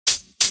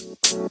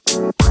Hey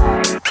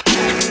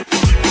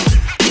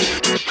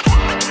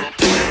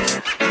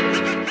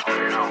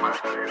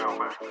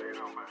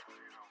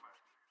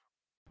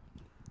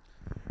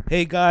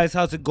guys,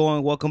 how's it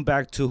going? Welcome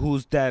back to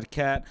Who's That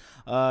Cat.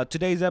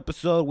 Today's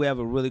episode, we have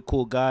a really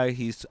cool guy.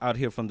 He's out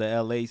here from the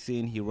LA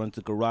scene. He runs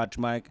the Garage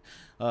Mic.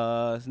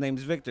 His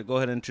name's Victor. Go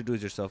ahead and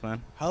introduce yourself,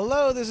 man.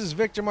 Hello, this is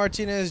Victor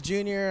Martinez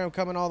Jr. I'm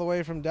coming all the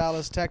way from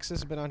Dallas,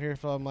 Texas. Been out here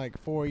for like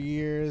 4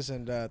 years,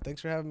 and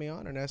thanks for having me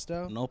on,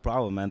 Ernesto. No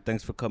problem, man.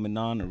 Thanks for coming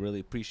on. I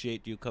really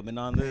appreciate you coming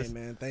on this. Hey,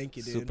 man, thank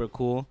you, dude. Super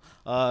cool.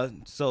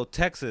 So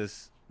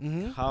Texas,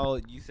 Mm-hmm. how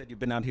you said you've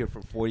been out here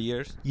for 4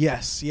 years?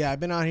 Yes, yeah, I've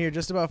been out here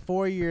just about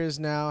 4 years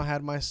now.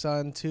 Had my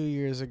son 2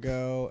 years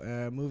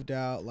ago. Moved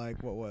out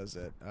like, what was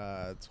it?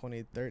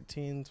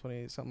 2013,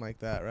 something like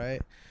that,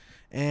 right?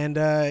 And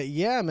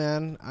yeah,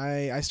 man,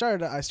 I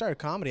started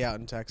comedy out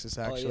in Texas.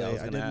 Actually, I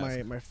was I gonna did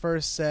ask. my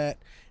first set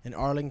in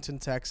Arlington,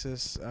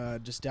 Texas,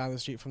 just down the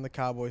street from the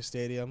Cowboy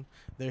Stadium.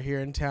 They're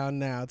here in town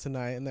now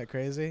tonight. Isn't that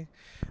crazy?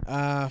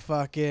 At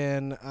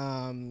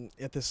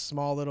this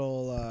small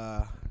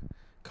little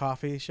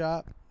coffee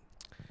shop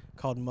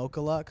called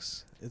Mocha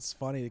Lux. It's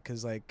funny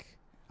because like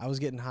I was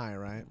getting high,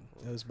 right?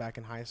 It was back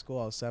in high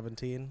school. I was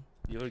 17.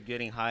 You were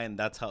getting high, and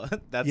that's how.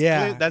 That's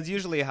Yeah. That's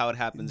usually how it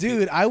happens,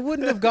 Dude, I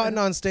wouldn't have gotten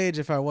on stage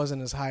if I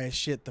wasn't as high as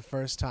shit the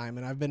first time,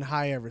 and I've been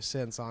high ever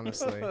since,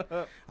 honestly.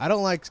 I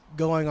don't like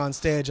going on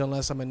stage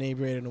unless I'm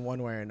inebriated in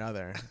one way or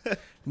another.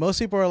 Most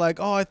people are like,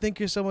 oh, I think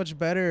you're so much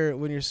better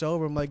when you're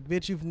sober. I'm like,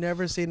 bitch, you've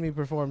never seen me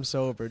perform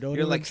sober. Don't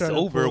You're even like try to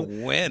sober pull-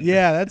 when?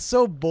 Yeah, that's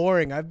so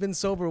boring. I've been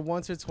sober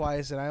once or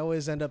twice, and I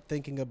always end up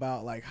thinking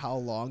about like how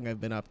long I've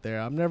been up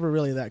there. I'm never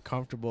really that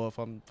comfortable if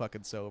I'm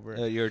fucking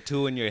sober. You're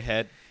two in your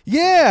head.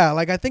 Yeah,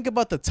 like I think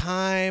about the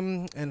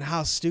time and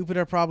how stupid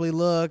I probably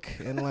look,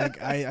 and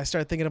like I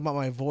start thinking about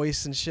my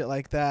voice and shit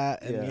like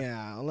that. And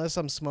yeah, unless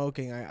I'm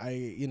smoking,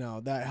 I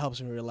that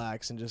helps me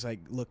relax and just like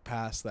look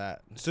past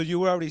that. So you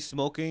were already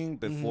smoking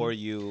before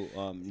you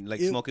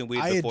smoking weed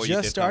I before had you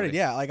just did started. comedy?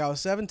 Yeah, like I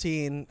was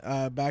 17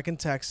 back in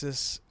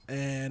Texas,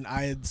 and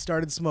I had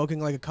started smoking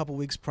like a couple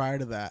weeks prior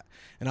to that,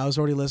 and I was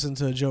already listening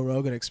to a Joe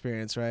Rogan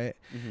Experience, right?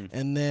 Mhm.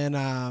 And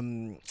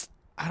then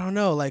I don't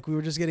know, like we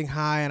were just getting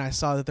high, and I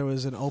saw that there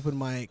was an open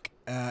mic.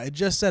 It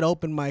just said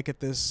open mic at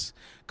this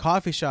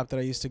coffee shop that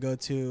I used to go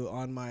to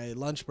on my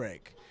lunch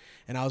break,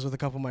 and I was with a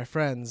couple of my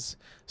friends.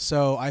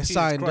 So I Jesus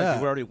signed Christ, up.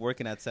 You were already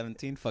working at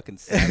 17? Fucking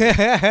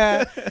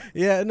sad.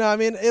 Yeah, no, I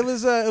mean it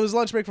was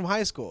lunch break from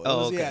high school. It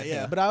Oh, was, okay,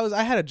 yeah. But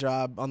I had a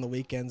job on the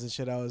weekends and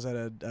shit. I was at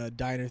a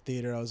diner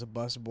theater. I was a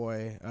bus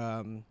boy.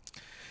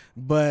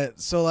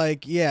 But so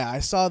like I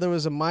saw there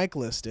was a mic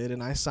listed,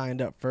 and I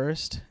signed up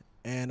first.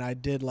 And I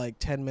did like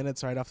 10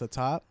 minutes right off the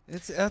top.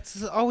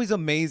 That's always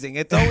amazing.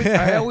 It's always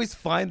I always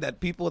find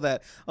that people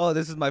that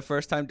this is my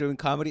first time doing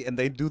comedy, and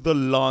they do the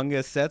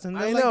longest sets, and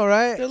I know,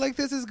 right? They're like,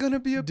 this is gonna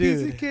be a Dude,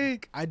 piece of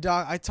cake. I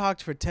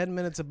talked for 10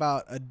 minutes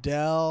about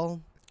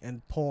Adele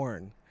and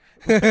porn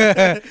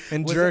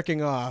and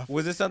jerking off.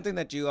 Was this something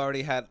that you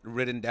already had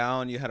written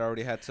down? You had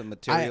already had some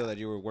material that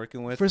you were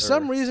working with? For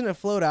some reason, it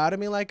flowed out of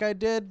me like I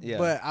did, Yeah.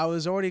 but I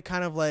was already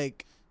kind of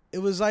like,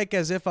 it was like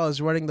as if I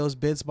was running those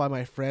bits by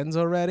my friends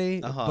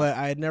already, but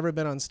I had never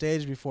been on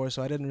stage before,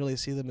 so I didn't really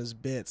see them as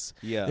bits.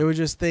 Yeah. They were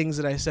just things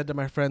that I said to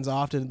my friends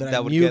often that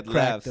I would knew get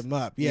cracked laughs. them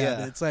up. Yeah.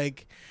 Yeah, it's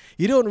like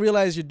you don't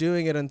realize you're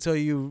doing it until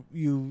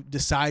you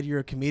decide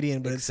you're a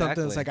comedian, but it's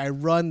something that's like I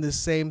run the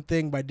same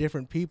thing by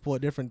different people at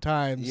different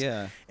times.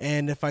 Yeah.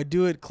 And if I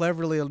do it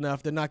cleverly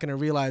enough, they're not going to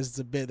realize it's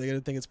a bit. They're going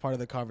to think it's part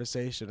of the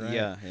conversation, right?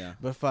 Yeah, yeah.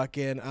 But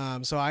fucking,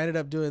 so I ended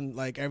up doing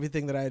like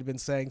everything that I had been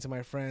saying to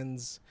my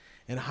friends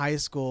in high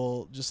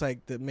school, just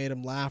like that made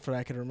them laugh, or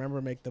I could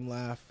remember make them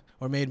laugh,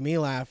 or made me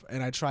laugh,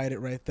 and I tried it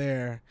right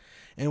there.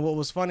 And what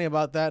was funny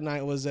about that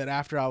night was that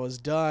after I was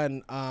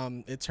done,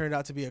 it turned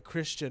out to be a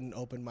Christian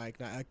open mic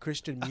night, a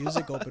Christian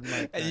music open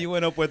mic And night. you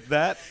went up with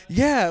that?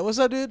 Yeah, what's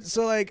up, dude?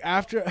 So like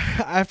after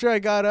I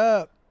got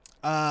up,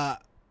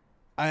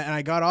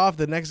 I got off.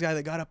 The next guy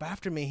that got up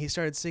after me, he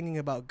started singing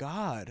about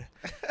God,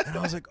 and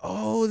I was like,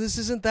 "Oh, this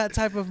isn't that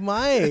type of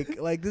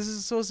mic. Like, this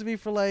is supposed to be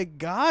for like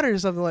God or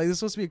something. Like, this is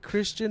supposed to be a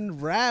Christian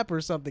rap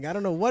or something. I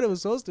don't know what it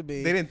was supposed to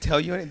be." They didn't tell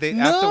you anything?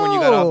 After when you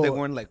got off, they No.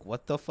 weren't like,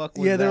 what the fuck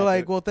was that? Yeah, they were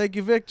like, dude? "Well, thank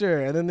you,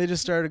 Victor," and then they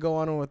just started to go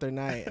on with their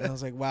night, and I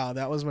was like, "Wow,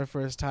 that was my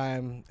first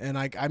time," and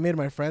I made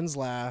my friends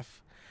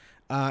laugh.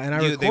 And I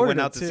recorded They went it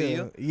out to too. see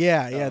you?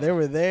 Yeah, Oh. they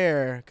were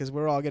there because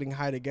we were all getting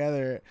high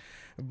together.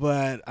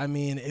 But I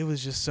mean, it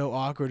was just so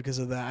awkward because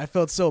of that. I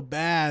felt so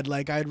bad.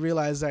 Like I'd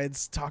realized I'd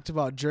talked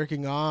about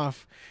jerking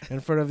off in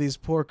front of these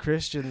poor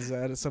Christians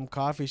at some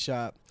coffee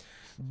shop.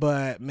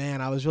 But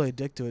man, I was really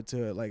addicted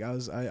to it. Like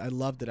I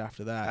loved it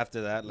after that.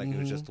 After that, like it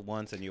was Mhm. just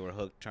once, and you were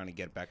hooked, trying to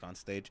get back on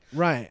stage.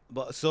 Right.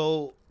 But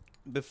so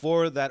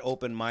before that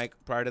open mic,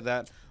 prior to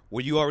that,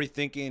 were you already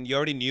thinking? You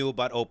already knew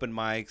about open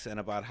mics and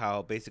about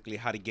how basically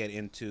how to get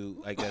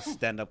into, I guess,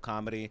 stand-up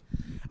comedy.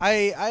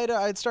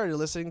 I'd started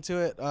listening to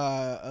it.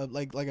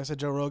 Like I said,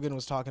 Joe Rogan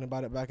was talking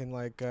about it back in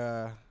like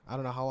I I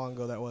don't know how long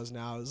ago that was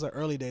now. It was the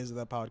early days of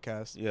that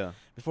podcast. Yeah.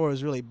 Before it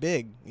was really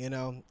big, you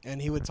know.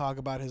 And he would talk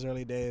about his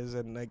early days,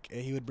 and like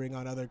he would bring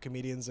on other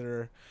comedians that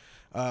are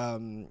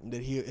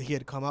that he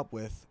had come up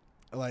with,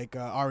 like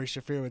Ari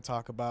Shaffir would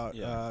talk about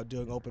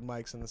doing open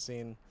mics in the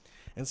scene,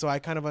 and so I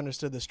kind of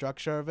understood the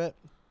structure of it,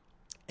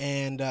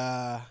 and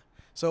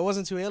so it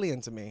wasn't too alien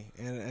to me,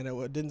 and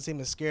it didn't seem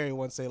as scary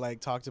once they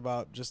like talked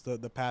about just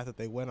the path that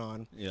they went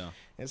on. Yeah.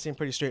 It seemed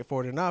pretty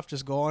straightforward enough.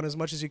 Just go on as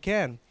much as you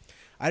can.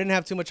 I didn't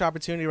have too much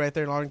opportunity right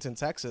there in Arlington,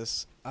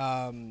 Texas.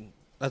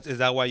 Is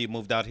that why you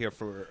moved out here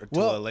to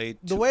LA?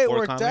 The way it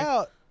worked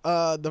out,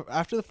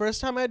 after the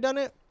first time I had done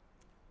it,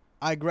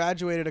 I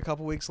graduated a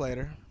couple weeks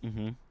later,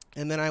 and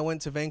then I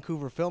went to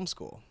Vancouver Film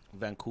School.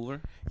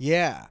 Vancouver?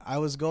 Yeah, I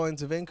was going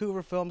to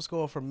Vancouver Film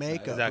School for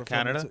makeup. Is that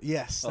Canada?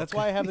 Yes, that's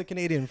why I have the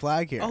Canadian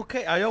flag here.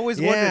 Okay, I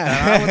always wondered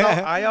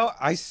that.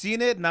 I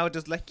seen it, and I was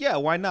just like, yeah,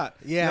 why not?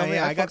 Yeah, you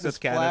know I got this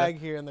flag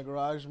here in the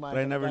garage. But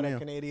I never knew. A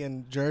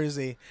Canadian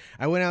jersey.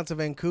 I went out to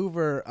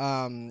Vancouver.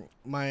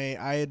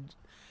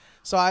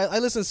 So I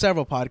listened to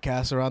several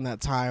podcasts around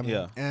that time.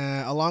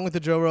 Yeah. Along with the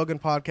Joe Rogan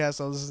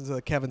podcast, I listened to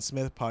the Kevin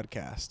Smith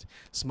podcast,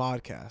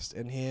 Smodcast,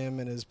 and him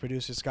and his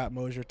producer Scott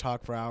Mosier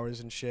talk for hours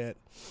and shit.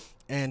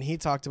 And he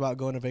talked about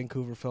going to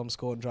Vancouver Film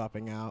School and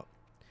dropping out.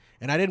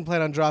 And I didn't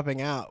plan on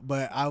dropping out,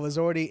 but I was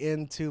already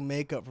into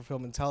makeup for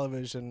film and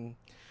television.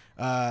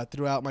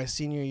 Throughout my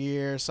senior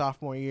year,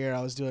 sophomore year,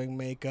 I was doing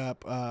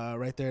makeup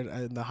right there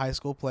in the high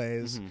school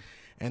plays.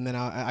 And then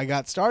I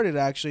got started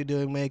actually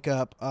doing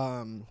makeup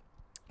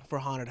for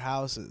haunted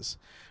houses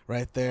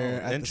right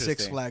there at the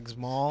Six Flags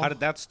Mall. How did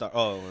that start?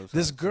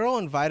 This girl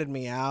invited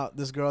me out.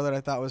 This girl that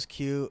I thought was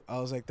cute. I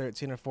was like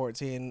 13 or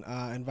 14.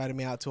 Invited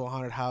me out to a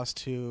haunted house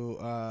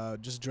to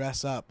just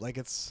dress up. Like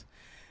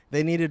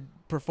they needed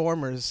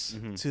performers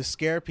to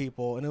scare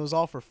people, and it was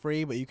all for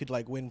free, but you could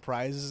like win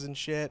prizes and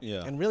shit.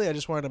 Yeah. And really I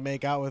just wanted to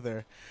make out with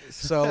her.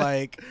 So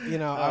like, you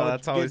know, I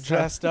would get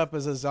dressed up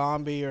as a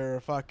zombie or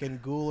a fucking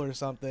ghoul or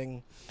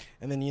something,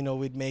 and then, you know,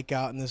 we'd make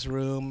out in this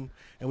room,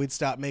 and we'd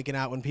stop making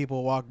out when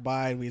people walked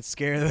by, and we'd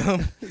scare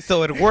them.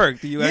 So it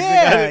worked. You actually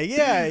got it?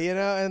 Yeah, you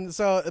know. And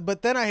so,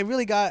 but then I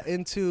really got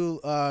into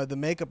the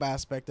makeup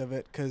aspect of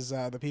it, because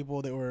the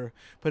people that were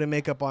putting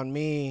makeup on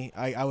me,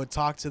 I would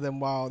talk to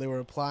them while they were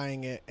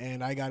applying it,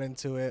 and I got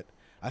into it.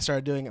 I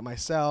started doing it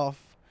myself,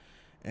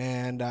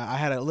 and I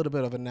had a little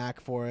bit of a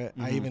knack for it.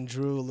 I even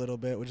drew a little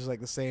bit, which is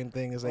like the same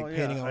thing as like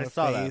painting on a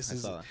face. I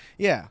saw that.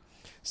 Yeah.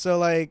 So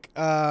like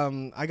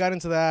I got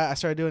into that. I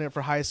started doing it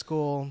for high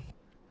school,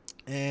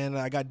 and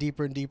I got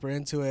deeper and deeper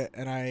into it.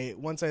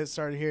 And once I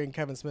started hearing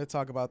Kevin Smith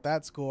talk about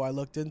that school, I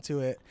looked into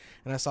it,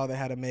 and I saw they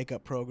had a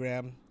makeup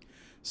program.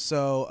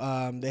 So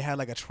they had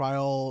like a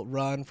trial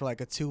run for like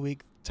a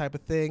 2-week type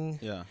of thing.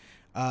 Yeah.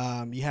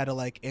 You had to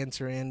like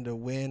enter in to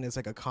win. It's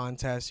like a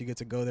contest. You get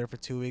to go there for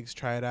 2 weeks,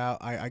 try it out.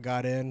 I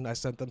got in. I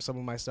sent them some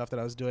of my stuff that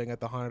I was doing at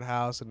the haunted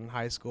house and in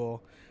high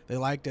school. They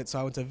liked it, so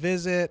I went to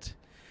visit.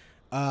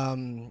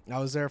 I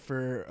was there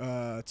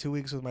for 2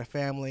 weeks with my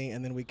family,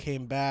 and then we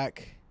came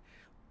back.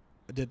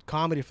 I did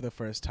comedy for the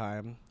first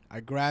time. I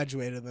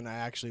graduated, and then I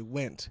actually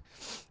went.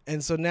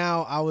 And so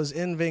now I was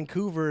in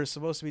Vancouver,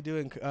 supposed to be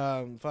doing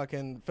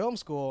fucking film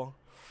school.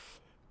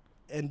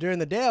 And during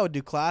the day I would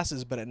do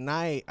classes, but at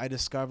night I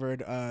discovered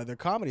their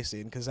comedy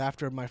scene, because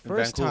after my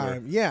first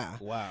time,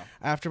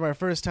 after my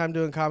first time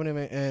doing comedy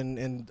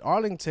in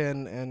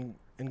Arlington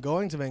and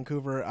going to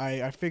Vancouver,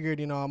 I figured,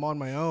 you know, I'm on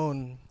my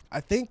own. I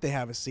think they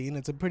have a scene.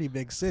 It's a pretty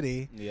big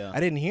city. Yeah. I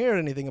didn't hear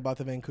anything about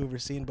the Vancouver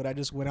scene, but I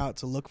just went out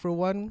to look for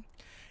one,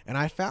 and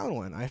I found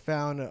one. I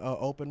found an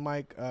open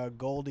mic,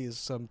 Goldie's,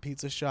 some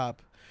pizza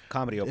shop.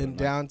 Comedy open in mic.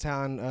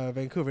 Downtown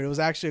Vancouver. It was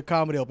actually a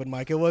comedy open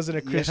mic. It wasn't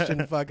a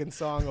Christian fucking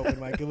song open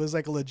mic. It was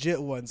like a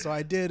legit one. So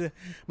I did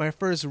my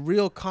first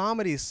real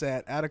comedy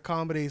set at a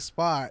comedy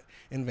spot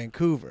in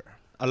Vancouver.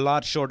 A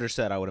lot shorter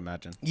set, I would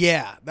imagine.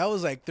 Yeah, that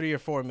was like 3 or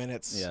 4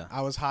 minutes. Yeah.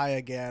 I was high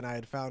again. I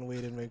had found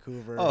weed in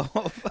Vancouver. Oh,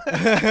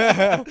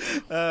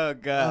 oh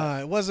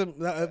God. It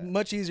wasn't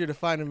much easier to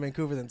find in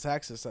Vancouver than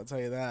Texas, I'll tell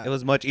you that. It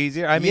was much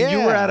easier. I mean, you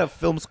were at a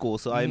film school,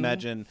 so I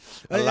imagine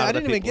I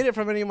didn't even get it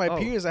from any of my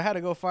peers. I had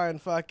to go find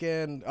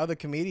fucking other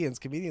comedians.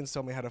 Comedians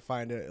told me how to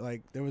find it.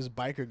 Like, there was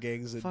biker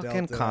gangs that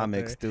fucking dealt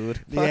comics, dude.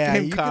 Yeah,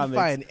 fucking you comics. can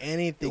find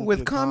anything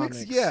with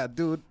comics. Yeah,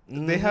 dude.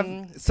 They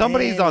have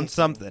somebody's on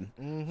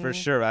something for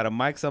sure. At a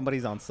mic,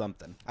 somebody's on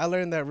something. I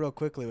learned that real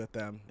quickly with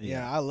them.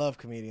 Yeah, I love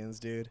comedians,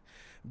 dude.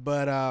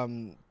 But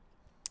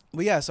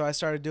yeah, so I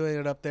started doing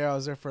it up there. I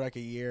was there for like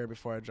a year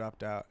before I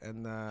dropped out.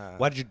 And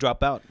why did you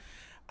drop out?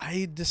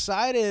 I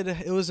decided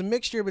it was a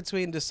mixture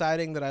between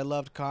deciding that I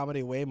loved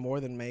comedy way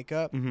more than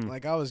makeup.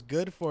 Like, I was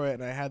good for it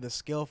and I had the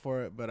skill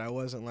for it, but I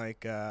wasn't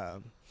like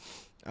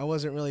I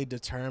wasn't really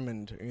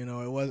determined, you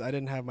know. I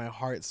didn't have my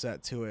heart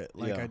set to it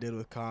like I did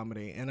with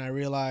comedy. And I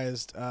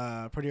realized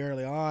pretty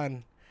early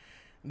on,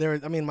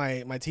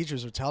 my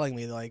teachers were telling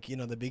me, like, you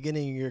know, the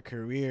beginning of your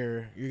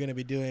career, you're going to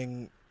be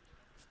doing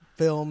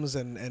films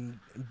and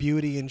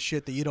beauty and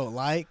shit that you don't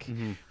like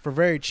for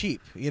very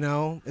cheap, you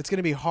know. It's going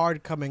to be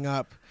hard coming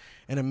up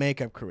and a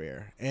makeup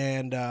career,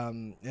 and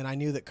I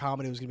knew that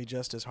comedy was gonna be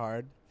just as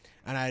hard,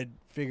 and I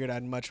figured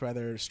I'd much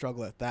rather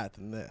struggle at that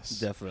than this.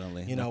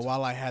 Definitely. You know,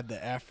 while I had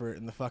the effort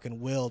and the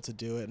fucking will to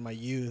do it in my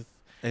youth.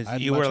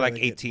 You were like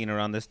 18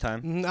 around this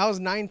time? I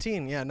was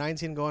 19. Yeah,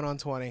 19 going on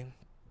 20.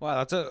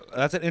 Wow,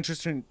 that's an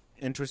interesting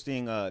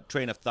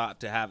train of thought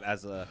to have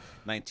as a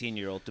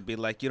 19-year-old, to be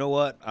like, you know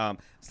what?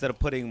 Instead of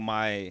putting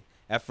my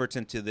efforts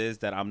into this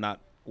that I'm not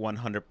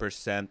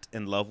 100%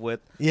 in love with,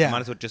 I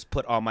might as well just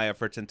put all my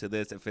efforts into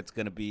this if it's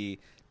going to be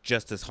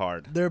just as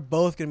hard. They're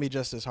both going to be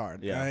just as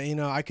hard. Yeah. You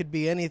know, I could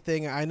be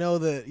anything. I know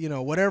that, you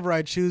know, whatever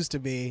I choose to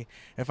be,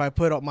 if I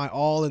put my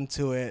all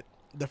into it,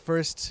 the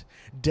first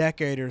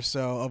decade or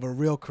so of a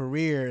real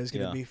career is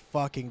going to be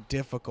fucking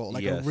difficult,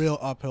 like a real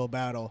uphill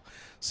battle.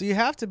 So you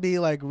have to be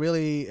like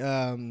really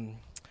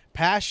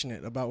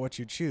passionate about what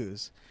you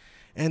choose.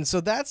 And so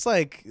that's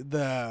like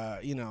the,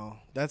 you know,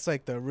 that's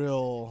like the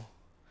real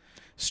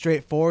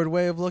straightforward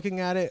way of looking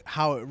at it.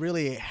 How it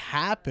really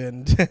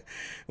happened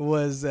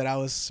was that I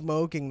was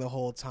smoking the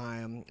whole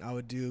time. I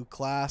would do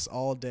class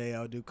all day.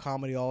 I would do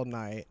comedy all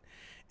night.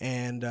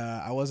 And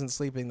I wasn't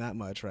sleeping that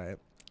much, right?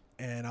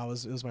 And it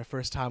was my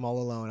first time all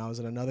alone. I was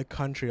in another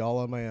country all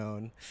on my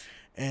own.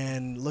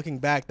 And looking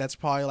back, that's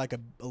probably like a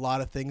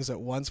lot of things at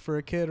once for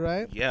a kid,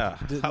 right? Yeah,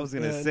 I was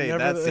going to say,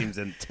 that seems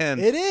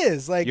intense. It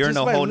is. Like, you're just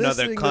in a by whole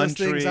nother things,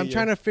 country. I'm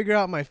trying to figure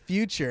out my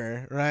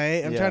future,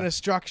 right? I'm trying to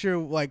structure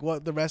like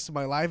what the rest of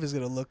my life is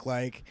going to look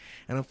like.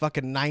 And I'm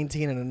fucking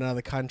 19 in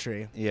another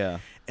country. Yeah.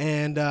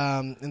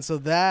 And so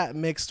that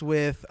mixed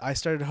with, I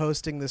started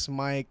hosting this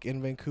mic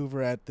in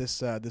Vancouver at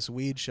this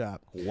weed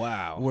shop.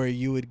 Wow. Where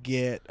you would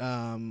get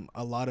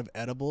a lot of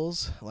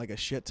edibles, like a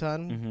shit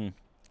ton. Mm-hmm.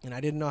 And I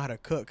didn't know how to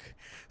cook.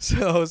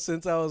 So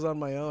since I was on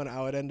my own,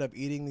 I would end up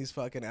eating these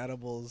fucking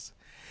edibles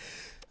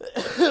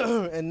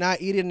and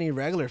not eating any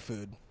regular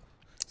food.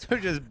 So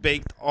just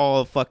baked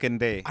all fucking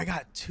day. I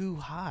got too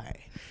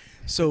high.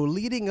 So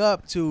leading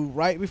up to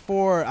right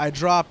before I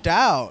dropped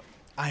out,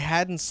 I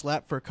hadn't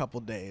slept for a couple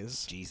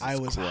days. Jesus I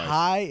was Christ.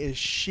 high as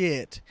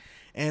shit.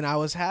 And I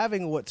was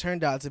having what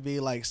turned out to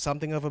be like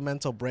something of a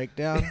mental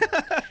breakdown.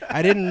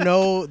 I didn't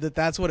know that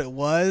that's what it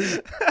was.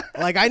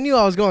 Like, I knew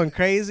I was going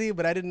crazy,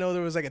 but I didn't know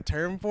there was like a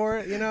term for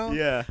it, you know?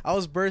 Yeah. I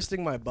was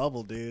bursting my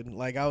bubble, dude.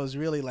 Like, I was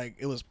really like,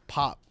 it was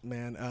pop,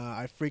 man.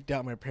 I freaked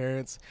out my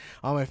parents.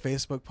 All my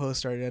Facebook posts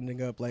started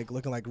ending up like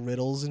looking like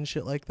riddles and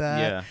shit like that.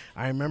 Yeah.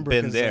 I remember.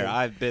 Been there. Like,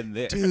 I've been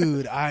there.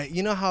 Dude,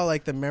 you know how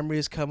like the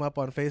memories come up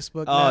on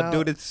Facebook Oh, now?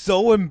 dude, it's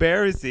so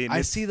embarrassing.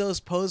 I see those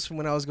posts from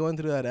when I was going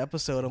through that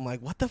episode. I'm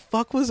like, what the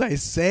fuck was I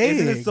saying?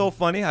 Isn't it so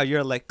funny how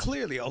you're like,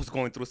 clearly I was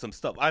going through some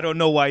stuff. I don't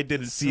know why I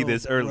didn't see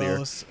this earlier.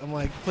 Gross. I'm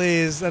like,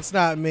 please, that's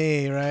not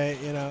me, right?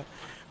 You know?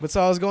 But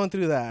so I was going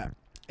through that.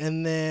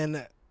 And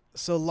then,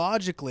 so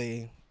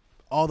logically,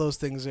 all those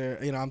things are,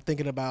 you know, I'm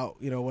thinking about,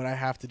 you know, what I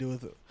have to do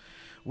with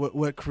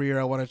what career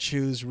I want to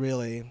choose,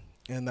 really,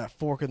 and that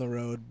fork in the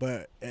road.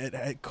 But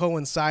it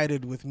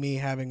coincided with me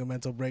having a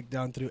mental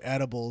breakdown through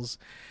edibles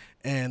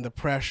and the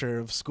pressure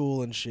of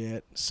school and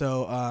shit.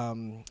 So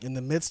in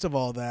the midst of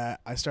all that,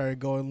 I started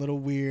going a little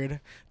weird.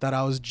 Thought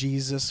I was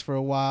Jesus for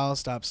a while.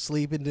 Stopped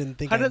sleeping. Didn't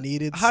think I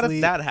needed sleep. How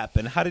did that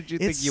happen? How did you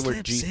think you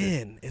were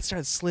Jesus? It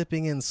starts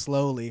slipping in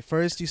slowly.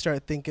 First, you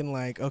start thinking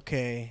like,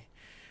 okay,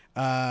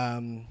 I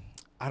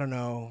don't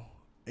know.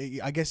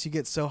 I guess you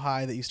get so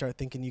high that you start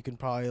thinking you can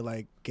probably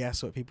like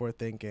guess what people are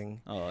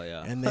thinking. Oh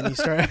yeah. And then you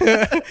start,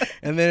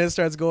 and then it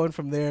starts going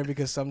from there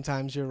because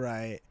sometimes you're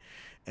right.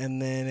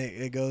 And then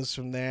it goes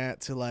from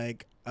that to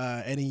like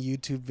any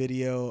YouTube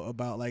video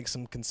about like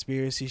some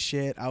conspiracy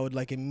shit. I would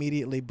like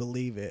immediately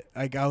believe it.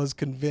 Like I was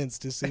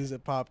convinced as soon as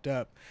it popped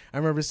up. I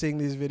remember seeing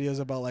these videos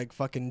about like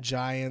fucking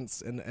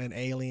giants and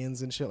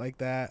aliens and shit like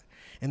that.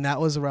 And that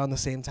was around the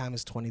same time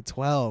as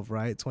 2012,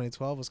 right?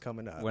 2012 was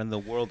coming up. When the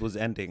world was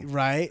ending.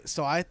 Right?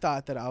 So I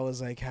thought that I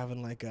was like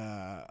having like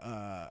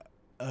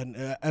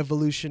an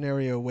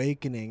evolutionary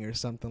awakening or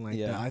something like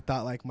that. I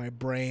thought like my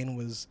brain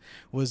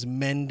was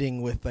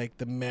mending with like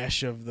the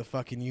mesh of the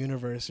fucking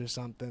universe or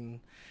something,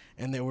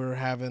 and that we were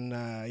having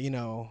you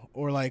know,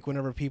 or like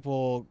whenever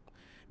people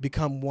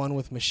become one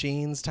with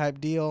machines type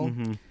deal.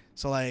 Mm-hmm.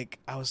 So like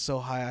I was so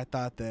high I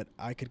thought that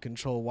I could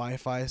control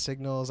Wi-Fi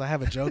signals. I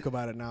have a joke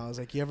about it now. I was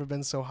like, you ever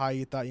been so high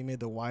you thought you made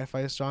the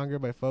Wi-Fi stronger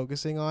by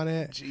focusing on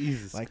it?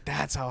 Jesus. Like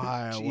that's how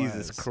high I was.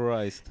 Jesus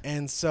Christ.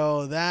 And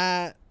so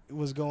that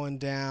was going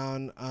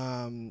down.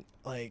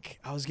 Like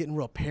I was getting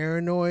real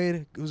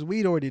paranoid. Because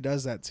weed already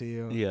does that to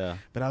you. Yeah.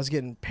 But I was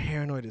getting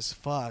paranoid as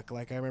fuck.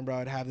 Like I remember I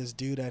would have this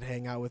dude I'd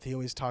hang out with. He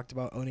always talked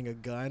about owning a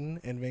gun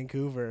in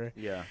Vancouver.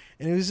 Yeah.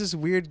 And he was this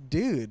weird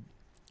dude.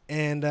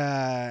 And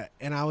I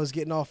was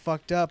getting all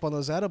fucked up on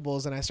those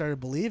edibles, and I started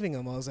believing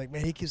him. I was like,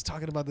 man, he keeps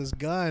talking about this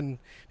gun.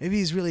 Maybe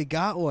he's really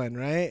got one,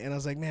 right? And I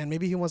was like, man,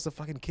 maybe he wants to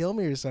fucking kill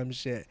me or some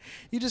shit.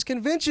 You just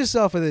convince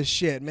yourself of this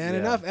shit, man.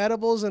 Yeah. Enough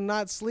edibles and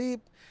not sleep.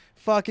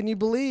 Fucking you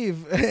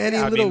believe any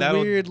little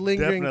weird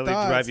lingering definitely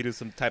thoughts. Drive you to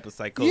some type of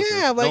psychosis.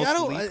 Yeah, like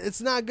no sleep. it's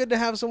not good to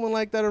have someone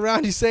like that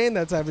around you saying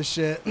that type of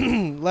shit,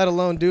 let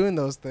alone doing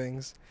those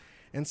things.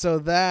 And so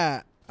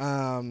that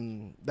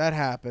that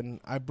happened.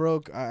 I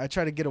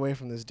tried to get away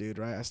from this dude,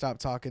 right? I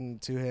stopped talking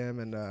to him,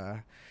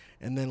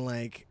 and then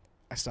like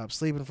I stopped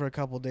sleeping for a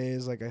couple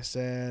days, like I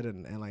said,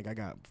 and like I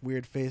got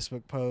weird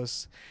Facebook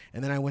posts,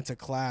 and then I went to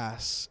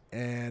class,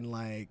 and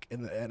like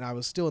and I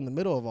was still in the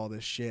middle of all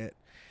this shit,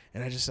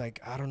 and I just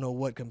like I don't know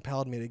what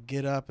compelled me to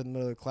get up in the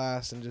middle of the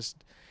class and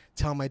just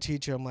tell my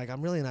teacher, I'm like,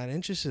 I'm really not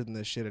interested in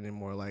this shit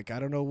anymore. Like, I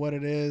don't know what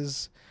it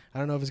is. I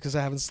don't know if it's because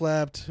I haven't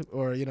slept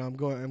or, you know,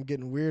 I'm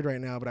getting weird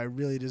right now, but I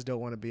really just don't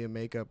want to be a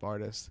makeup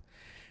artist.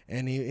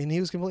 And he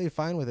was completely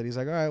fine with it. He's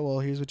like, all right, well,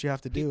 here's what you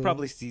have to do. He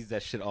probably sees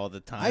that shit all the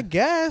time. I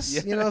guess,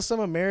 Yeah. you know, some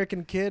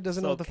American kid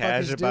doesn't know what the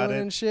fuck he's doing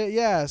and shit.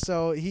 Yeah.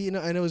 So he, you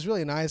know, and it was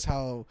really nice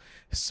how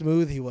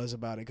smooth he was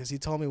about it. Cause he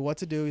told me what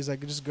to do. He's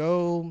like, just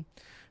go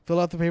fill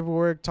out the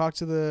paperwork, talk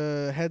to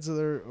the heads of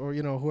the, or,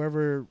 you know,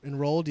 whoever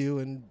enrolled you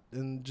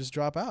and just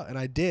drop out. And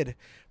I did.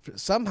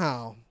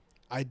 Somehow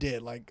I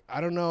did. Like,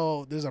 I don't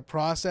know. There's a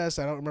process.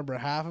 I don't remember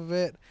half of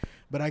it,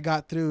 but I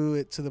got through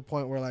it to the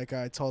point where like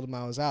I told them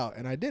I was out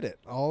and I did it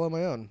all on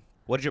my own.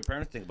 What did your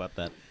parents think about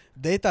that?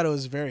 They thought it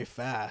was very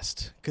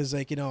fast because,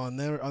 like, you know, on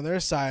their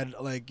side,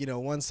 like, you know,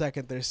 1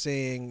 second they're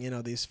saying, you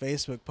know, these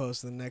Facebook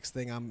posts, and the next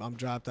thing I'm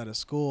dropped out of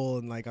school,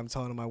 and like I'm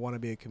telling them I want to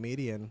be a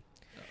comedian.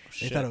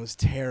 They thought it was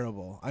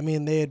terrible. I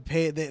mean, they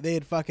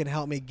had fucking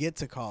helped me get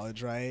to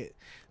college, right?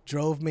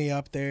 Drove me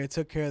up there,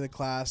 took care of the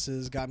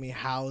classes, got me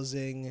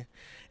housing,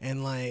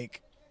 and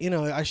like, you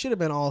know, I should have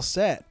been all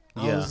set.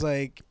 I was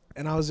like,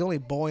 and I was the only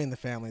boy in the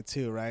family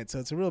too, right? So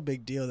it's a real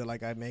big deal that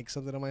like I make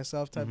something of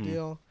myself type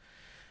deal.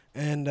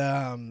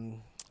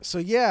 And so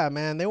yeah,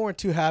 man, they weren't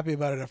too happy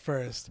about it at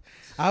first.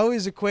 I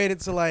always equate it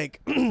to like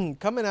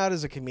coming out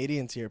as a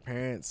comedian to your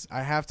parents.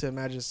 I have to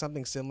imagine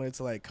something similar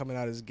to like coming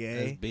out as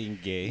gay. As being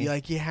gay.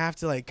 You have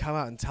to like come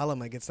out and tell them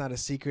like it's not a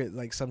secret,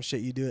 like some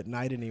shit you do at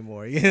night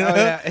anymore. You know? Oh,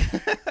 yeah.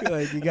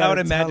 Like, you I would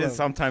gotta imagine tell 'em.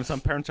 sometimes some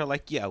parents are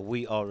like, yeah,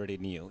 we already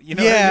knew. You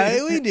know Yeah, what I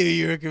mean? we knew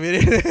you were a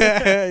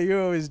comedian.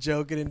 You're always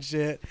joking and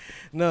shit.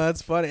 No,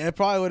 that's funny. It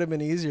probably would have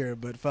been easier,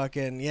 but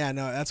fucking yeah,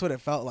 no, that's what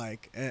it felt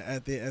like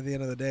at the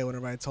end of the day.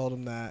 Whenever I told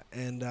him that,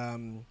 and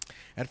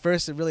at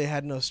first it really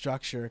had no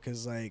structure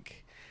because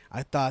like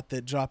I thought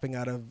that dropping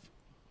out of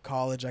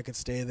college I could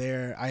stay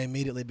there. I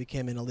immediately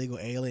became an illegal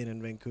alien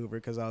in Vancouver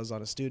because I was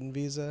on a student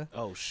visa.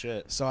 Oh,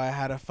 shit. So I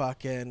had to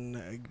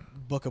fucking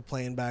book a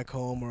plane back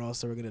home or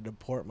else they were going to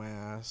deport my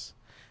ass.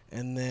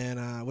 And then,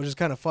 which is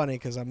kind of funny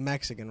because I'm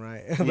Mexican,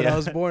 right? But Yeah. I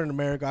was born in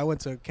America. I went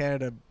to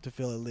Canada to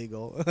feel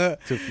illegal. To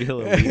feel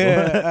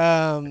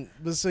illegal.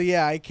 But so,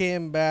 yeah, I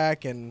came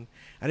back and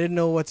I didn't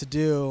know what to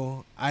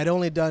do. I'd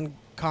only done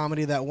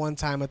comedy that one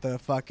time at the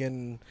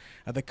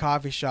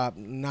coffee shop.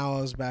 Now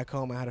I was back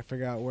home. I had to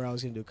figure out where I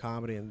was going to do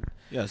comedy. And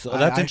Yeah, so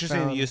that's I interesting.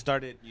 found- You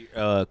started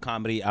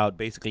comedy out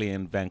basically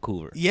in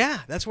Vancouver. Yeah,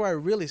 that's where I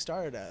really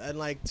started at. And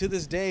like to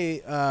this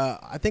day,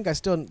 I think I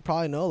still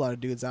probably know a lot of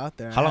dudes out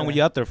there. How long were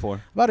you out there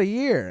for? About a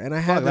year, and I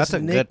had Fuck, this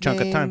that's a good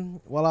chunk of time.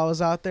 nickname while I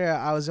was out there.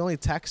 I was the only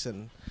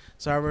Texan,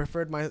 so I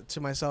referred to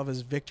myself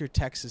as Victor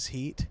Texas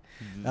Heat.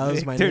 That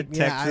was my Victor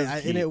nickname.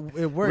 Texas And it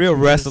worked. Real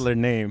because- wrestler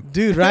name.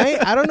 dude.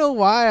 Right? I don't know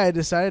why I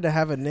decided to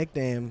have a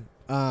nickname.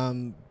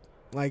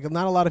 Like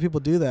not a lot of people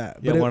do that.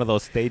 Yeah, but one of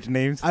those stage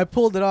names. I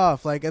pulled it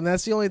off, like, and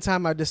that's the only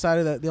time I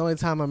decided that the only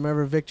time I'm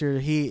ever Victor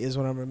Heat is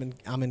when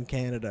I'm in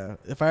Canada.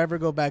 If I ever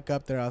go back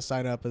up there, I'll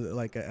sign up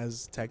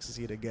as Texas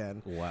Heat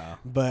again. Wow.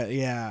 But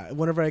yeah,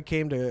 whenever I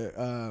came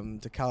to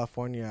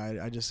California,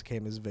 I just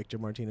came as Victor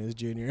Martinez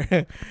Jr.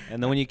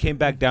 And then when you came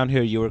back down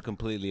here, you were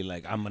completely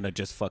like, I'm gonna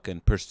just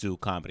fucking pursue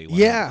comedy.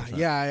 100%.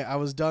 Yeah. I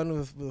was done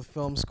with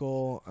film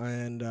school,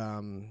 and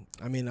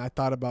I mean, I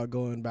thought about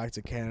going back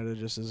to Canada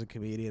just as a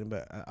comedian,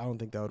 but I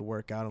don't think that would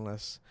work out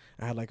unless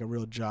I had like a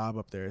real job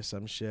up there or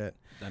some shit.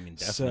 I mean,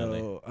 definitely.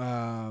 So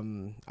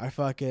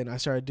I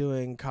started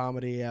doing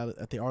comedy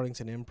at the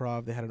Arlington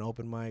Improv. They had an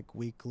open mic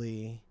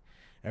weekly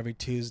every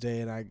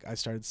Tuesday, and I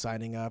started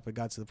signing up. It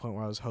got to the point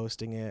where I was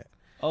hosting it.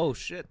 Oh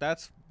shit,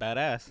 that's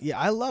badass. Yeah,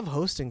 I love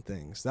hosting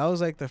things. That was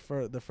like the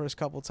first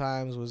couple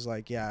times was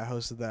like, yeah, I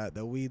hosted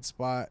the Weed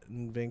Spot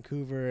in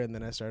Vancouver, and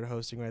then I started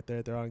hosting right there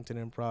at the Arlington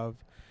Improv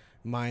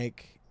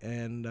mic,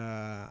 and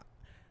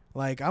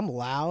like I'm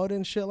loud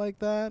and shit like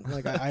that.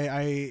 Like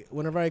I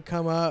whenever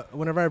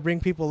I bring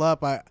people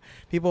up,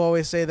 people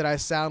always say that I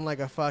sound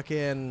like a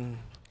fucking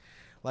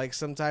like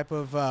some type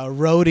of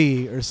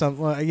roadie or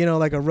something, you know,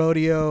 like a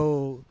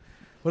rodeo.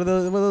 What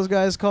are those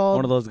guys called?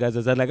 One of those guys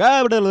that said like,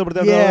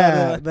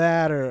 yeah,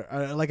 that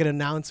or like an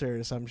announcer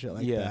or some shit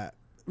like Yeah. that.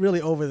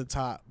 Really over the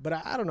top. But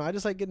I don't know. I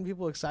just like getting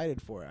people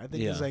excited for it. I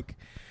think Yeah. it's like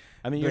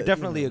I mean, you're But,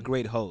 definitely you know, a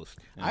great host.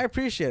 I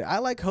appreciate it. I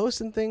like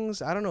hosting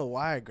things. I don't know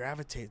why I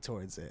gravitate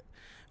towards it.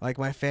 Like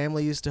my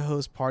family used to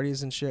host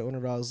parties and shit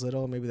whenever I was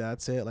little. Maybe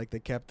that's it. Like they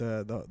kept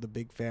the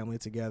big family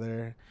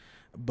together.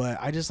 But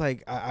I just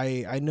like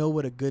I know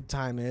what a good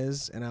time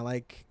is, and I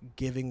like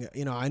giving.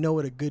 You know, I know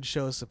what a good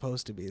show is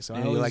supposed to be. So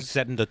And I you always, like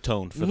setting the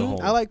tone for the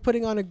whole. I like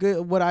putting on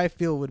what I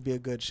feel would be a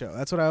good show.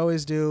 That's what I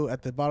always do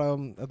at the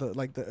bottom.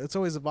 It's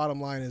always the bottom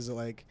line is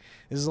like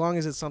as long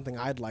as it's something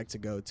I'd like to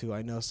go to,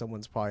 I know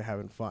someone's probably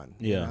having fun.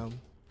 Yeah. You know?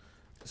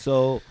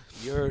 So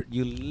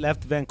you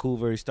left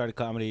Vancouver. You started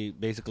comedy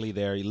basically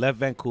there. You left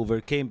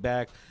Vancouver, came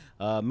back,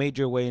 made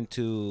your way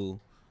into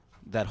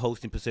that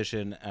hosting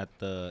position at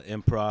the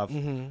Improv.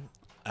 Mm-hmm.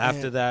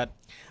 After And that,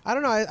 I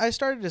don't know. I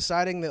started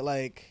deciding that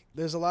like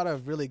there's a lot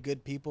of really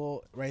good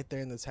people right there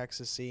in the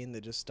Texas scene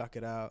that just stuck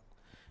it out,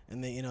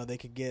 and they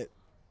could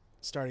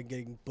started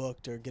getting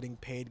booked or getting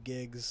paid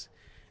gigs,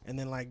 and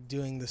then like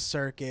doing the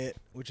circuit,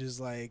 which is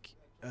like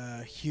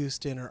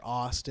Houston or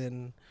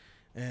Austin,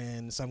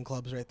 and some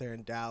clubs right there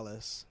in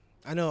Dallas.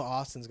 I know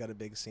Austin's got a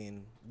big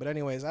scene, but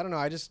anyways, I don't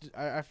know.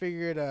 I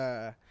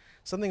figured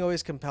something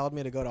always compelled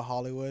me to go to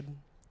Hollywood.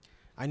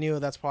 I knew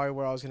that's probably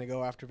where I was going to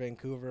go after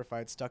Vancouver if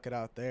I'd stuck it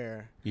out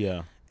there.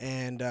 yeah,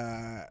 And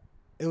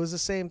it was the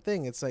same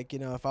thing. It's like,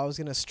 if I was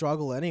going to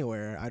struggle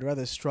anywhere, I'd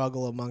rather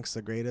struggle amongst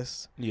the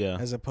greatest yeah,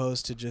 as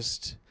opposed to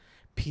just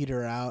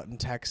peter out in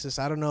Texas.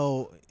 I don't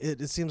know.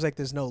 It seems like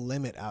there's no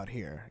limit out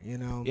here,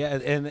 yeah.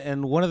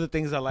 And one of the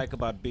things I like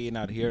about being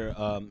out here,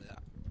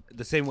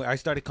 the same way I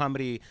started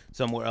comedy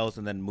somewhere else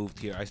and then moved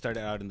here. I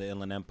started out in the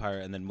Inland Empire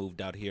and then moved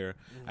out here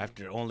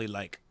after only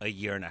like a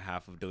year and a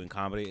half of doing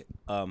comedy.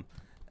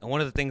 And one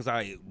of the things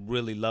I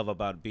really love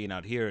about being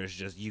out here is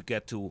just you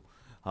get to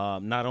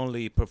not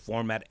only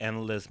perform at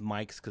endless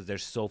mics because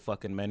there's so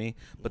fucking many,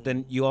 but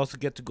then you also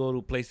get to go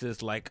to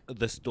places like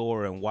the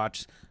store and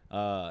watch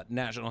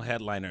national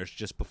headliners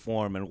just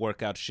perform and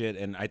work out shit.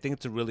 And I think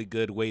it's a really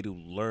good way to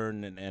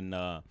learn and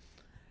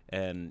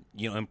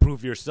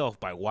improve yourself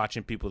by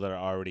watching people that are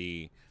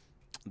already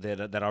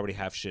that already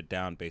have shit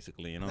down,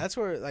 basically. That's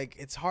where like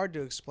it's hard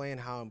to explain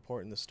how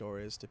important the store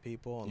is to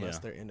people unless Yeah.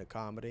 they're into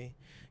comedy,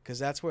 because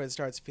that's where it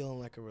starts feeling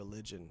like a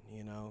religion,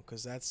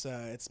 because that's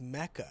it's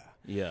Mecca.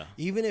 Yeah.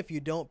 Even if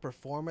you don't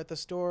perform at the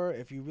store,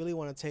 if you really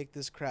want to take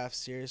this craft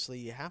seriously,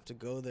 you have to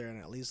go there and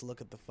at least look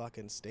at the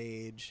fucking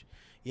stage.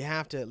 You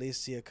have to at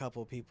least see a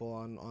couple people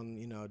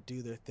on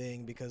do their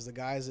thing, because the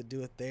guys that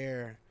do it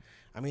there,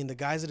 I mean, the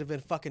guys that have been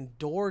fucking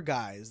door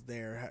guys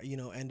there,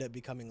 end up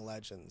becoming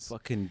legends.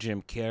 Fucking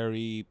Jim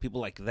Carrey,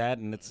 people like that,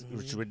 and it's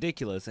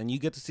ridiculous. And you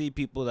get to see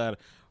people that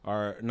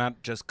are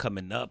not just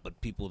coming up, but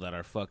people that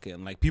are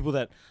fucking like people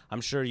that I'm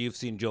sure you've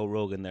seen Joe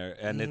Rogan there,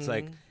 and it's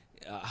like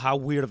how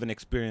weird of an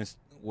experience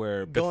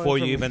where Going before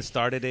you from- even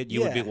started it,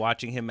 you would be Yeah.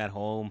 watching him at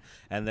home,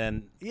 and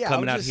then Yeah, I coming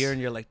would out just here,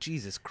 and you're like,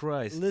 Jesus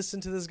Christ.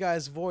 Listen to this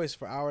guy's voice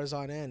for hours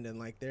on end, and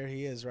like there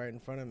he is right in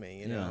front of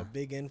me, Yeah.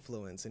 big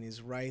influence, and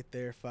he's right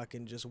there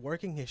fucking just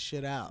working his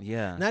shit out.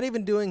 Yeah. Not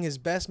even doing his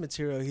best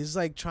material. He's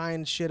like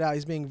trying shit out.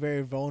 He's being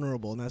very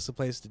vulnerable, and that's the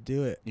place to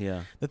do it.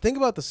 Yeah. The thing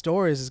about the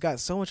store is it's got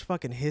so much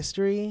fucking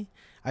history.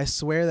 I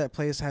swear that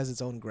place has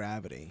its own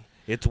gravity.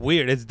 It's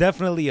weird. It's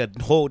definitely a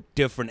whole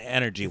different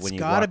energy when It's you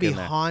got to walk be in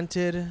there.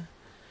 haunted.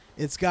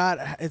 It's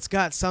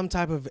got some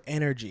type of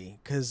energy,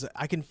 because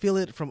I can feel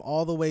it from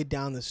all the way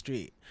down the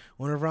street.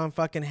 Whenever I'm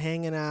fucking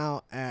hanging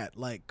out at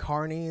like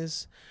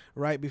Carney's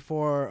right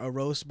before a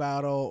roast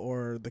battle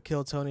or the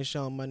Kill Tony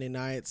show on Monday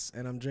nights,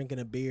 and I'm drinking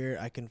a beer,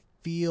 I can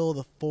feel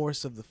the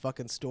force of the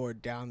fucking store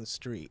down the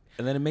street.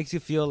 And then it makes you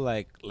feel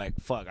like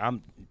fuck,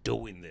 I'm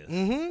doing this.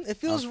 It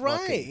feels I'm right,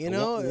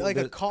 fucking- like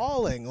a the-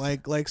 calling,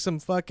 like some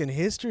fucking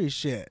history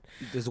shit.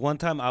 There's one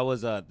time I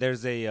was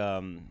there's a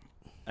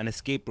an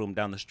escape room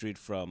down the street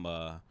from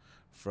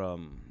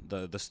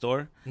the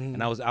store,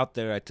 and I was out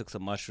there. I took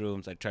some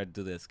mushrooms. I tried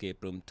to do the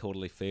escape room,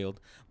 totally failed.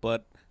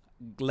 But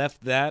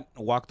left that,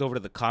 walked over to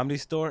the Comedy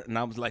Store, and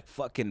I was like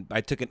fucking.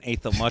 I took an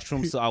eighth of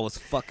mushrooms, so I was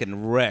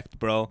fucking wrecked,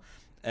 bro.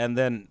 And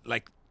then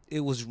like it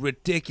was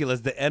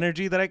ridiculous the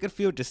energy that I could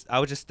feel. I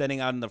was just standing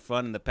out in the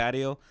front in the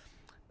patio,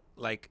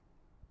 like.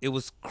 It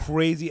was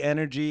crazy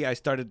energy. I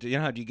started to,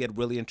 how you get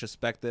really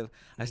introspective.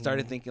 I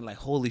started thinking like,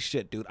 holy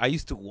shit, dude. I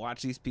used to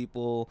watch these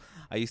people.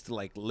 I used to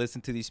like listen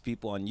to these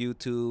people on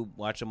YouTube,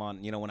 watch them on,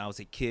 when I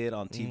was a kid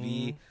on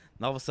TV.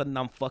 And all of a sudden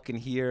I'm fucking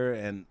here,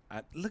 and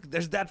look,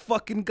 there's that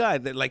fucking guy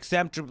that like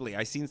Sam Tripoli.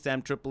 I seen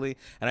Sam Tripoli,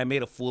 and I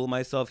made a fool of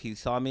myself. He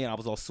saw me, and I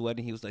was all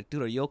sweating. He was like,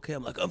 dude, are you okay?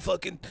 I'm like, I'm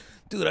fucking,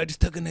 dude, I just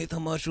took an eighth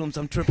of mushrooms.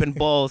 I'm tripping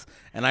balls.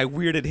 And I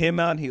weirded him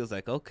out, and he was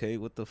like, okay,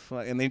 what the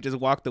fuck? And then he just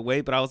walked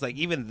away. But I was like,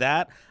 even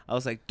that, I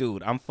was like,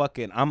 dude,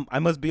 I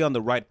must be on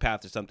the right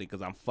path or something,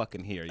 because I'm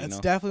fucking here, That's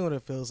know? definitely what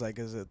it feels like,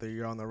 is that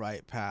you're on the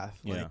right path.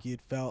 Yeah. Like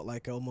you'd felt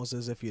like almost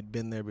as if you'd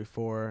been there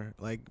before,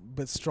 like,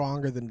 but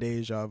stronger than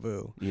deja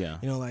vu. Yeah.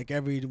 Like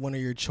every one of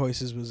your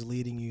choices was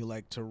leading you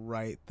like to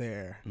right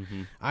there.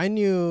 Mm-hmm. I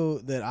knew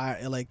that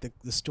I like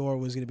the store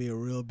was going to be a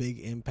real big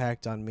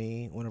impact on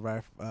me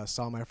whenever I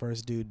saw my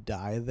first dude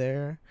die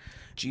there.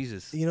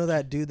 Jesus. You know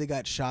that dude that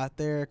got shot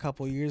there a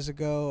couple years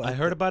ago? I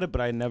heard about it,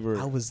 but I never.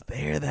 I was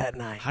there that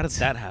night. How did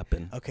that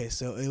happen? Okay,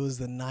 so it was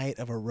the night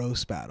of a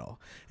roast battle,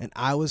 and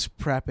I was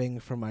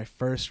prepping for my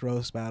first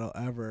roast battle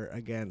ever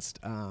against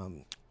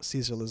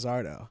Cesar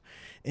Lizardo.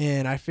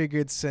 And I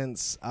figured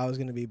since I was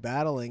going to be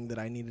battling that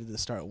I needed to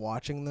start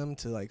watching them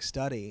to like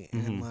study.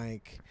 And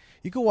like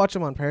you could watch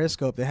them on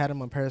Periscope. They had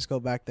them on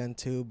Periscope back then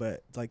too,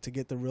 but like to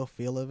get the real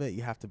feel of it,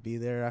 you have to be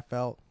there, I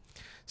felt.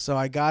 So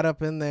I got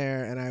up in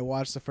there and I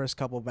watched the first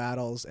couple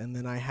battles, and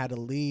then I had to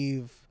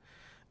leave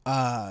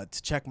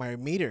to check my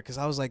meter because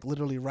I was like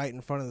literally right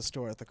in front of the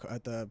store at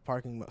the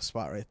parking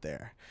spot right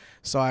there.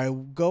 So I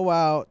go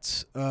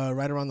out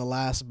right around the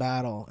last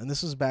battle, and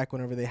this was back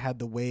whenever they had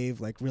the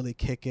wave like really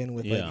kick in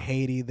with like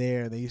Haiti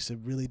there. They used to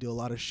really do a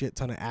lot of shit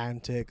ton of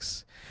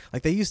antics.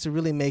 Like they used to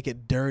really make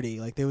it dirty.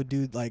 Like they would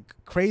do like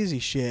crazy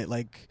shit,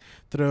 like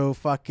throw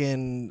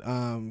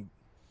fucking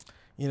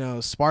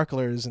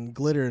sparklers and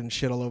glitter and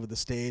shit all over the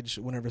stage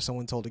whenever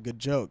someone told a good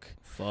joke.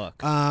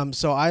 Fuck.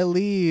 So I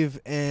leave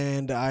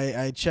and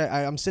I check.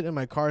 I'm sitting in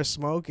my car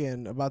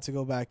smoking, about to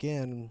go back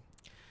in,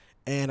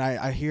 and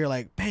I hear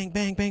like bang,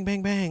 bang, bang,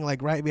 bang, bang,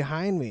 like right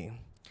behind me.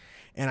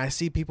 And I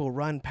see people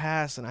run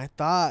past, and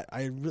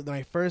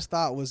my first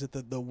thought was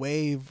that the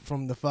wave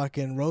from the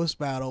fucking roast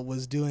battle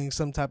was doing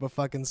some type of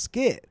fucking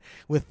skit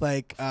with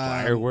like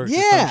fireworks.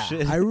 Yeah, or some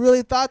shit. I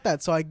really thought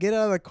that. So I get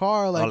out of the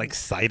car like all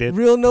excited,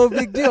 real no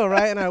big deal,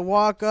 right? And I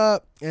walk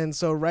up, and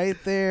so right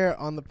there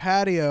on the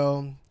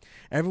patio,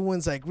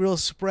 everyone's like real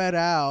spread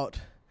out.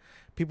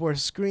 People are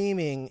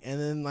screaming,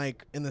 and then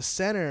like in the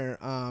center,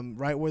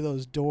 right where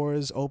those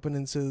doors open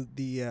into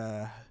the,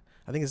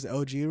 I think it's the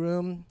OG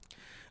room.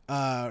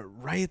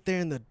 Right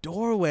there in the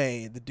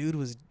doorway, the dude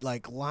was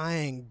like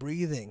lying,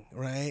 breathing,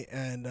 right?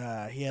 And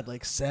he had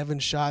like 7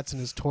 shots in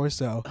his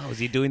torso. Oh, was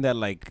he doing that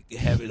like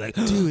heavy, like?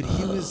 Dude,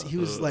 he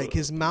was like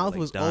his mouth like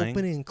was dying?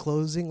 opening and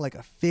closing like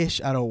a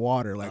fish out of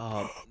water, like.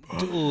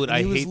 Dude,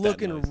 I hate that. He was that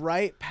looking noise.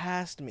 right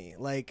past me,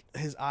 like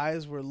his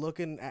eyes were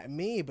looking at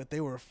me, but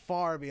they were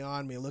far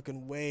beyond me,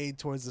 looking way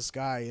towards the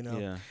sky, you know.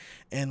 Yeah.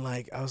 And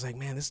like I was like,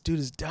 man, this dude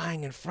is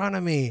dying in front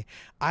of me.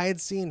 I had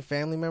seen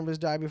family members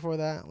die before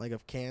that, like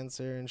of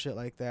cancer and shit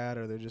like that,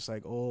 or they're just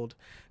like old.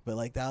 But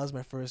like that was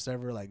my first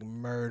ever like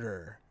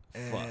murder.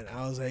 And Fuck.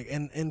 I was like,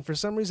 and for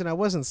some reason I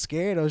wasn't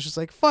scared. I was just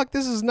like, fuck,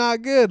 this is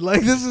not good.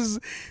 Like this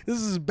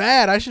is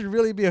bad. I should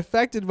really be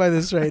affected by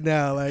this right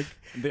now. Like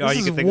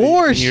this is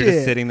war shit. You're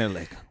just sitting there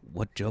like,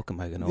 what joke am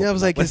I gonna? Yeah, I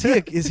was like, is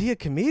he a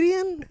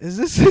comedian? Is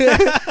this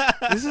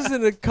this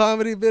isn't a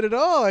comedy bit at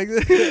all? Like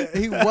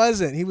he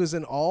wasn't. He was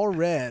in all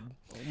red.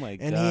 Oh my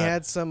god! And he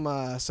had some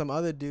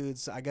other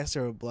dudes. I guess they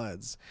were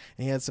Bloods.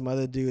 And he had some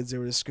other dudes. They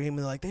were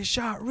screaming like, "They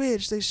shot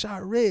Rich! They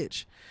shot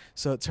Rich!"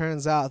 So it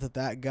turns out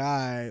that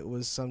guy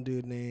was some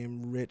dude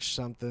named Rich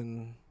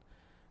something,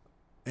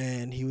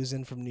 and he was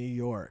in from New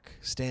York,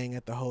 staying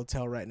at the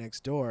hotel right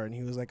next door. And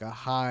he was like a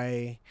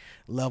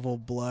high-level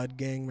Blood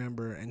gang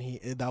member, and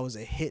that was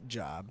a hit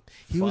job.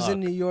 He was in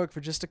New York for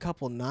just a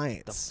couple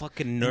nights. The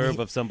fucking nerve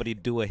of somebody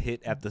to do a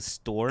hit at the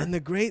store. And the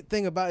great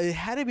thing about it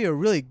had to be a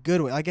really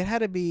good one. Like it had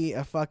to be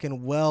a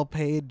fucking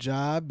well-paid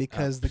job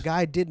because the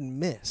guy didn't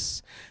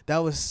miss. That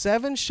was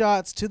 7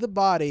 shots to the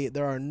body.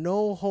 There are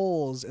no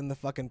holes in the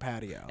fucking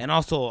patio. And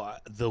also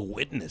the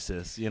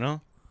witnesses, you know?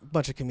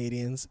 Bunch of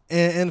comedians.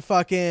 And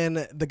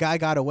fucking the guy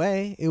got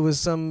away. It was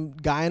some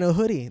guy in a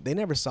hoodie. They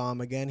never saw him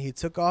again. He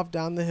took off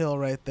down the hill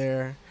right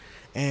there.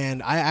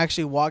 And I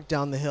actually walked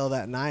down the hill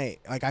that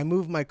night. Like I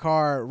moved my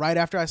car right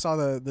after I saw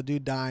the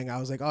dude dying. I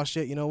was like, oh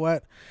shit, you know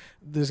what?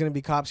 There's going to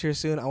be cops here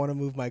soon. I want to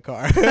move my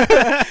car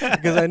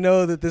because I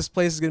know that this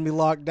place is going to be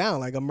locked down.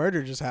 Like a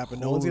murder just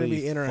happened. No one's going to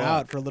be in or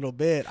out for a little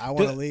bit. I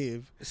want to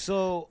leave.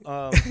 So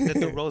did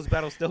the roast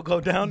battle still go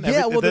down?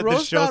 Yeah, well, the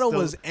roast battle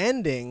was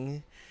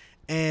ending.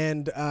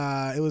 And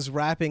it was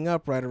wrapping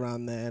up right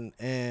around then,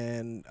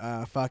 and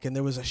fucking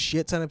there was a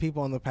shit ton of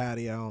people on the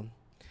patio,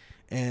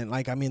 and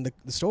like I mean the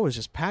store was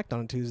just packed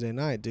on a Tuesday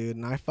night, dude.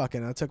 And I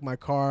took my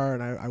car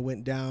and I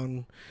went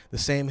down the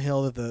same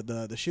hill that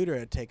the shooter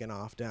had taken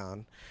off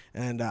down,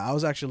 and I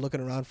was actually looking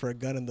around for a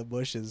gun in the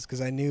bushes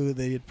because I knew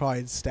they had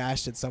probably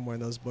stashed it somewhere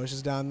in those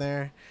bushes down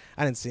there.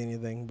 I didn't see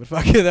anything, but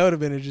fucking that would have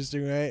been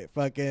interesting, right?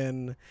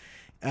 Fucking,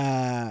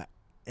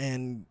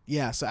 and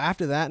yeah. So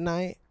after that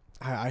night,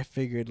 I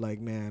figured, like,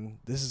 man,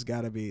 this has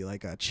got to be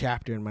like a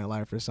chapter in my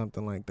life or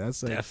something like that.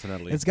 So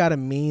definitely, it's got to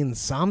mean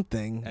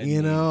something,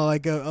 you know.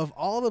 Like of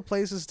all the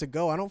places to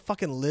go, I don't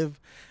fucking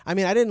live. I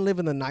mean, I didn't live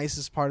in the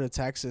nicest part of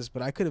Texas,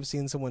 but I could have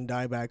seen someone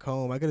die back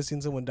home. I could have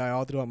seen someone die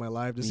all throughout my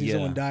life. To see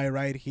someone die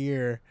right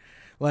here,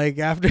 like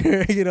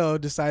after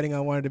deciding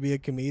I wanted to be a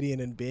comedian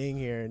and being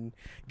here and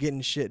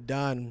getting shit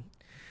done.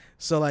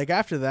 So like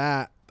after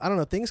that, I don't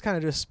know, things kind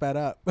of just sped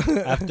up.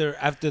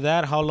 after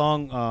that, how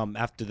long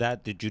after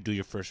that did you do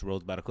your first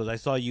roast battle? Because I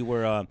saw you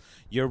were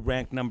you're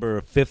ranked number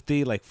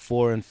 50, like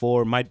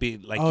 4-4. Might be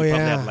like you probably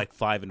have like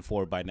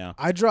 5-4 by now.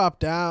 I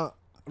dropped out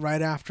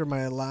right after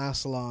my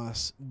last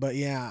loss, but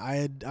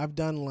yeah, I've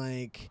done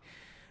like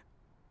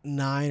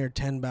 9 or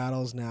 10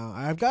 battles now.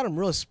 I've got them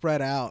really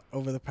spread out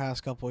over the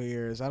past couple of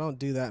years. I don't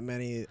do that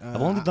many.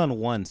 I've only done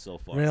 1 so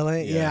far.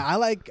 Really? Yeah.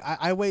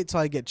 I wait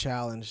till I get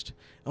challenged.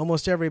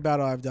 Almost every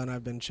battle I've done,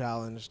 I've been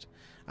challenged.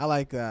 I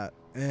like that.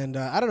 And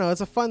I don't know.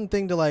 It's a fun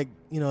thing to like,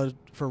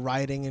 for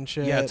writing and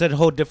shit. Yeah, it's a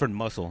whole different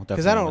muscle.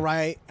 Because I don't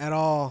write at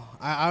all.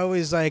 I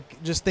always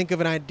like just think of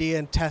an idea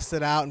and test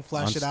it out and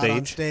flesh it out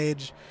on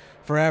stage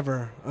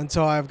forever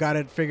until I've got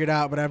it figured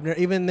out. But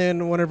even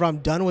then, whenever I'm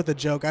done with a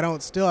joke, I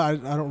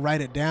don't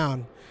write it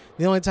down.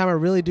 The only time I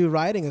really do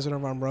writing is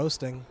whenever I'm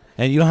roasting.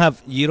 And you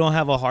don't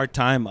have a hard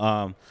time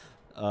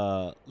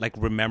like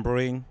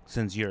remembering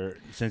since you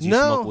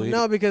smoke weed?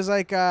 No, because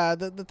like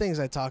the things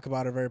I talk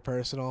about are very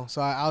personal,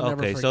 so I'll never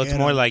forget. Okay, so it's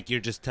more 'em. like you're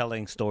just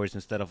telling stories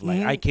instead of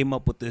like I came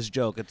up with this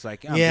joke. It's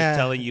like I'm Yeah. just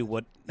telling you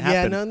what Yeah,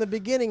 happened. no. In the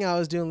beginning, I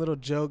was doing little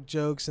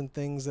jokes and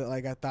things that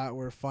like I thought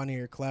were funny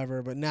or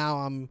clever, but now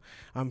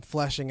I'm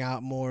fleshing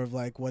out more of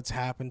like what's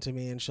happened to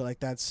me and shit like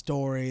that.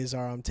 Stories,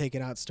 or I'm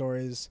taking out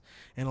stories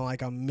and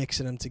like I'm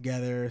mixing them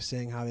together,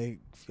 seeing how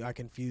I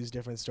can fuse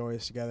different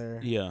stories together.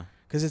 Yeah,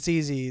 Because it's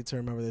easy to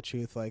remember the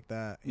truth like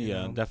that. You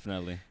know?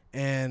 definitely.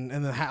 And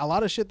a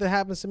lot of shit that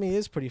happens to me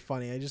is pretty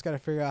funny. I just got to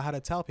figure out how to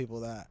tell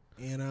people that,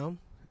 you know.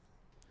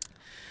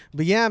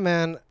 But yeah,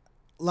 man.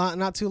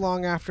 Not too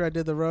long after I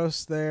did the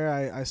roast there,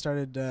 I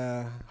started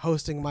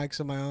hosting mics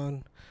of my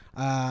own.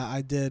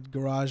 I did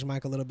Garage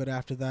Mic a little bit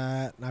after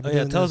that. And I've been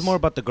doing Tell us this- more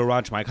about the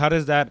Garage Mic. How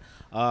does that?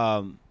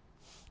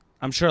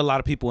 I'm sure a lot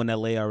of people in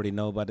LA already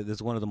know about it.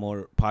 It's one of the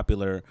more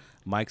popular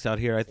mics out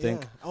here, I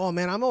think. Yeah. Oh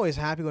man, I'm always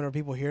happy whenever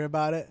people hear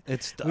about it.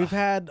 It's We've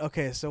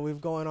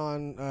going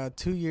on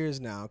 2 years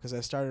now because I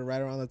started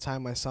right around the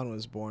time my son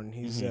was born.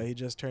 He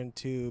just turned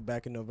 2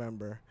 back in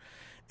November.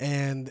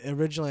 And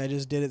originally I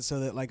just did it so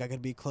that like I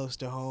could be close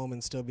to home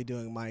and still be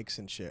doing mics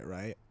and shit,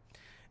 right?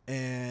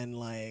 And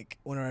like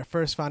when I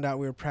first found out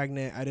we were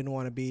pregnant, I didn't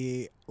want to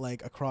be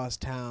like across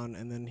town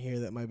and then hear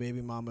that my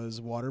baby mama's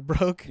water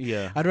broke.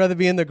 Yeah. I'd rather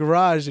be in the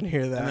garage and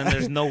hear that. And then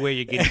there's no way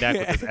you're getting back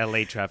with this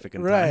LA traffic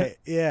in time. Right,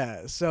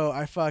 yeah. So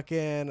I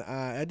fucking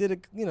I did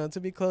it, to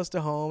be close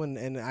to home,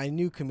 and I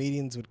knew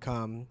comedians would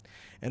come,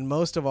 and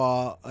most of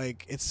all,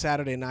 like it's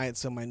Saturday night,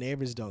 so my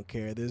neighbors don't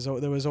care.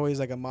 There was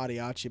always like a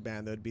mariachi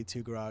band that would be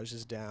 2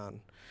 garages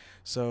down,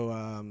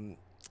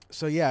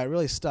 so yeah, it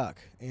really stuck,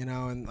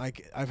 and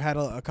like I've had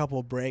a couple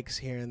of breaks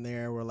here and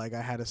there where like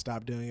I had to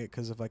stop doing it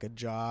because of like a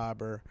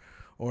job or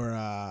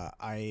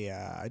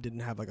I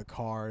didn't have like a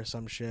car or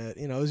some shit.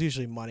 It was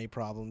usually money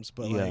problems,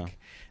 but Yeah. like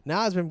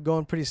now it's been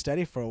going pretty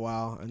steady for a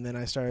while. And then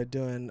I started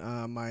doing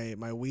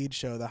my weed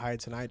show, the High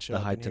Tonight Show. The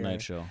up High in here.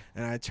 Tonight Show.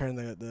 And I turned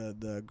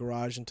the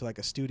garage into like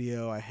a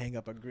studio. I hang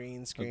up a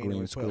green screen. green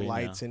and we screen, put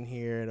lights in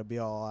here. It'll be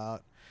all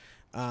out.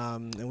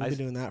 And we've I been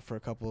doing that for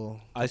a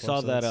couple. I saw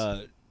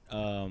episodes.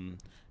 that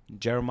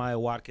Jeremiah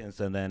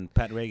Watkins and then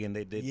Pat Reagan,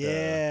 they did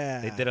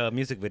they did a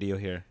music video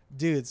here.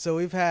 Dude, so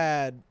we've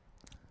had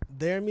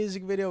their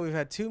music video. We've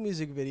had 2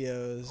 music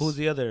videos. Who's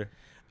the other?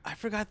 I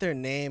forgot their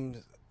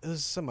name. It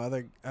was some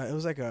other. It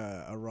was like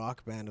a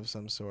rock band of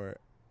some sort.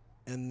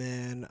 And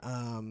then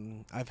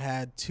I've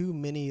had 2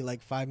 mini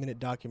like 5-minute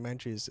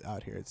documentaries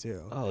out here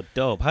too. Oh,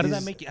 dope. How does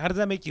These-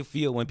 that make you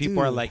feel when people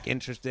are Dude. like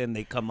interested and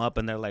they come up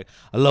and they're like,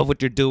 I love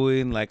what you're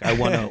doing, like I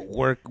want to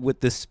work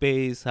with this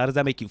space. How does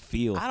that make you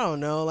feel? I don't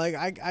know. Like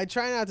I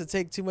try not to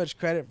take too much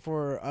credit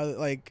for I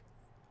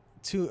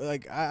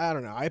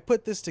don't know. I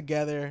put this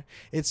together.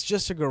 It's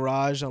just a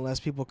garage unless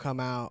people come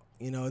out.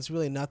 It's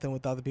really nothing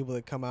without the people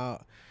that come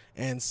out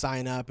and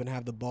sign up and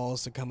have the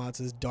balls to come out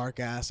to this dark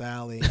ass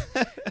alley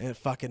at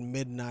fucking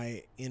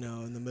midnight, in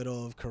the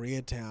middle of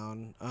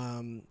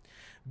Koreatown.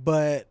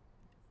 But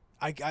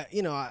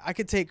I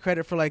could take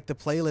credit for like the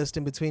playlist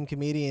in between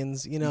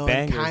comedians, and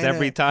Bangers kinda,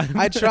 every time.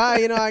 I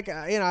try,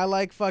 I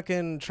like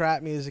fucking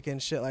trap music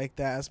and shit like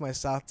that. That's my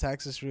South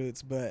Texas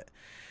roots, but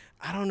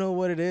I don't know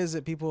what it is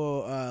that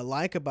people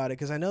like about it,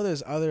 because I know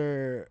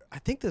I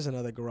think there's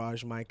another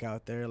garage mic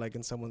out there, like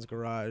in someone's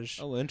garage.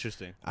 Oh,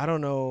 interesting. I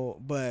don't know,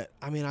 but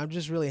I mean, I'm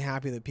just really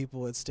happy that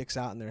it sticks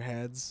out in their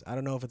heads. I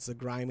don't know if it's the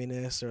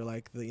griminess or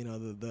like the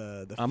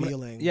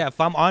feeling. Yeah,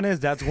 if I'm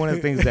honest, that's one of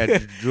the things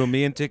that drew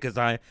me into, because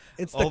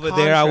It's the over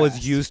there I was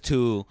contrast. used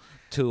to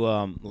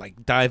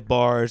like dive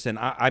bars, and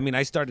I mean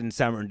I started in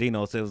San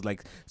Bernardino, so it was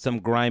like some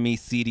grimy,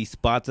 seedy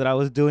spots that I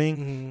was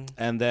doing,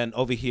 and then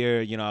over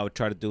here, I would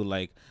try to do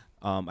like.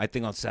 I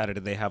think on Saturday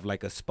they have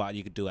like a spot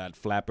you could do at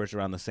Flappers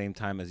around the same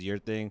time as your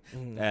thing.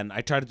 And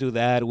I tried to do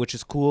that, which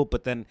is cool.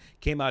 But then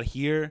came out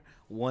here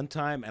one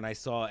time and I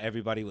saw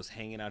everybody was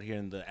hanging out here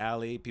in the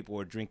alley. People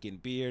were drinking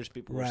beers.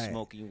 People were Right.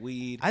 smoking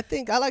weed. I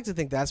like to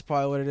think that's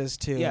probably what it is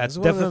too. Yeah, it's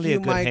one of the definitely a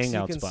few good mics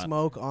hangout you can spot.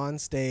 smoke on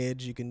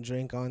stage, you can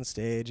drink on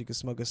stage, you can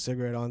smoke a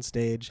cigarette on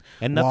stage,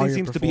 And while nothing you're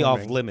seems to be off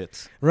performing.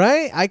 limits.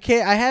 Right?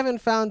 I haven't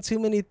found too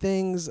many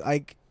things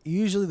like.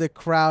 Usually the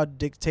crowd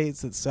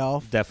dictates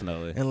itself,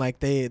 Definitely. and like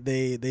they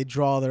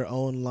draw their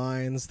own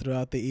lines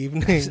throughout the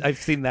evening. I've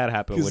seen that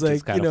happen, which Because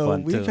is kind of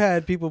fun we've too.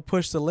 had people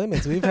push the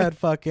limits. We've had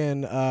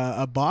fucking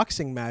a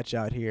boxing match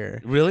out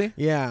here. Really?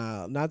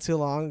 Yeah, not too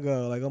long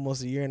ago, like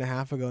almost a year and a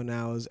half ago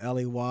now, it was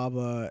Ellie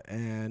Waba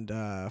and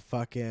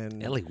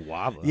fucking Ellie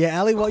Waba. Yeah,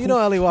 Ellie Waba. You know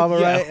Ellie Waba,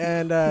 Yeah. right?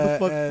 And Who the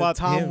fuck fought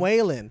Tom him?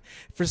 Whalen.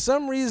 For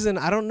some reason,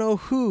 I don't know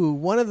who,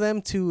 one of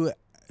them two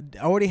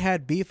already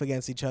had beef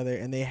against each other,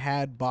 and they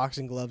had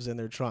boxing gloves in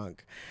their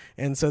trunk,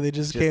 and so they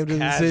just came to the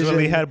casually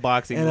decision. had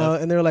boxing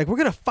gloves. And they were like, "We're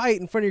gonna fight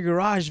in front of your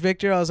garage,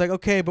 Victor." I was like,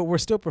 "Okay, but we're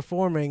still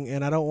performing,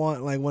 and I don't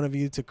want like one of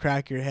you to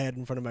crack your head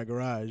in front of my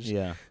garage.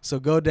 Yeah. So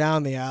go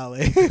down the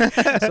alley,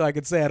 so I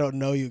could say I don't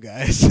know you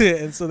guys."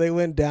 And so they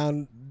went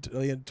down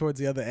towards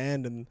the other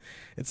end, and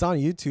it's on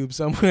YouTube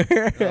somewhere.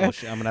 Oh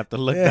shit! I'm gonna have to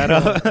look that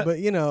up. But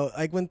you know,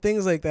 like when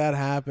things like that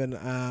happen,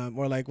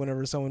 or like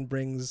whenever someone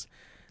brings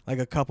like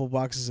a couple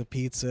boxes of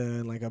pizza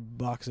and like a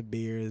box of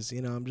beers,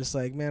 you know, I'm just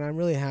like, man, I'm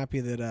really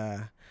happy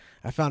that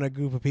I found a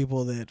group of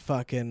people that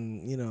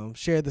fucking, you know,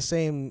 share the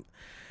same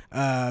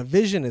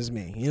vision as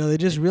me. You know, they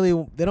just really,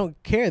 they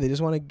don't care. They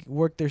just want to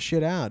work their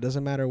shit out.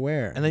 Doesn't matter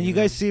where. And then you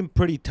know? guys seem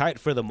pretty tight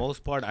for the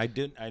most part. I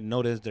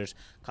noticed there's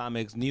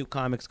new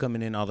comics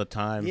coming in all the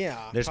time.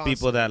 Yeah. There's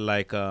people that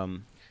like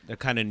they're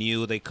kind of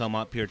new. They come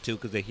up here too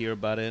because they hear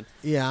about it.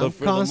 Yeah, but I'm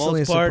for constantly the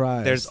most part,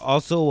 surprised. there's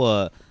also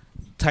a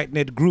tight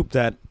knit group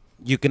that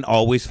you can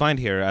always find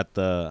here at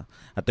the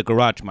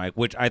Garage Mic,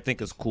 which I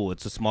think is cool.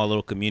 It's a small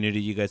little community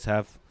you guys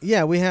have.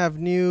 Yeah, we have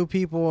new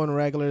people and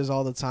regulars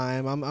all the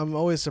time. I'm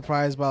always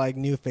surprised by like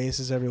new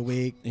faces every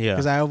week. Yeah.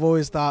 Because I've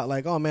always thought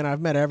like, oh man, I've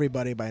met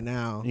everybody by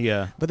now.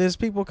 Yeah. But there's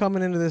people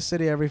coming into this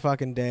city every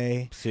fucking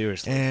day.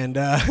 Seriously. And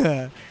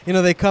you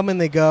know, they come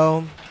and they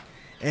go.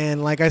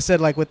 And like I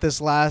said, like with this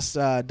last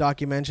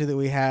documentary that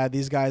we had,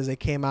 these guys, they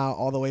came out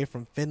all the way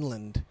from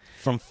Finland.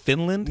 From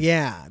Finland?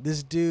 Yeah,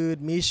 this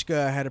dude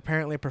Mishka had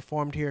apparently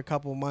performed here a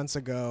couple months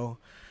ago,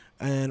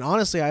 and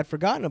honestly, I'd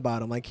forgotten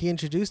about him. Like he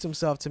introduced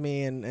himself to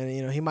me, and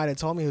you know, he might have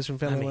told me he was from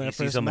Finland when I you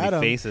see first so met many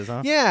him. faces,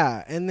 huh?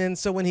 Yeah, and then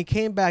so when he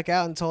came back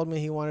out and told me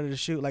he wanted to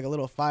shoot like a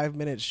little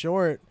 5-minute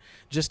short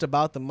just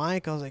about the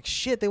mic, I was like,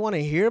 shit, they want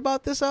to hear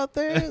about this out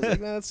there? I was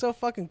like, man, that's so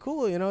fucking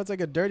cool. You know, it's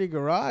like a dirty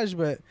garage,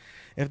 but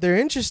if they're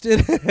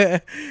interested.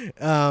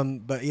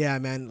 But yeah,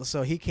 man,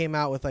 so he came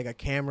out with like a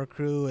camera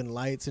crew and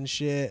lights and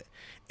shit,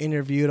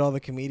 interviewed all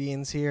the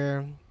comedians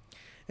here.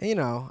 And, you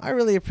know, I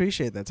really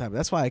appreciate that type.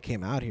 That's why I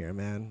came out here,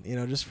 man. You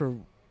know, just for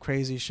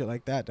crazy shit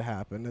like that to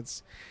happen.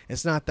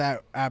 It's not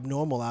that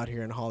abnormal out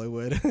here in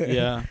Hollywood.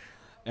 Yeah.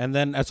 And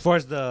then as far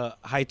as the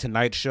High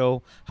Tonight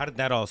show, how did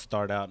that all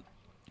start out?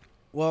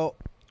 Well,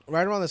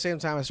 right around the same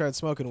time I started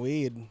smoking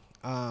weed,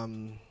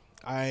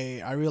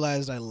 I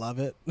realized I love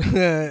it.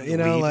 You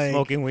know, Weed, like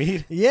smoking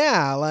weed?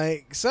 yeah,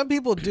 like some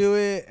people do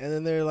it and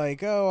then they're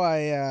like, oh,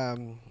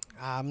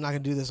 I'm not gonna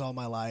do this all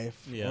my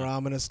life, Yeah. or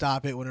I'm gonna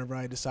stop it whenever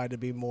I decide to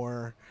be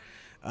more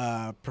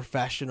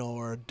professional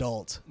or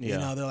adult. Yeah. You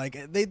know, they're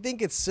like, they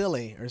think it's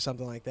silly or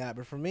something like that.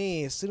 But for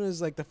me, as soon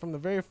as like from the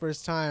very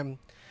first time,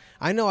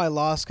 I know I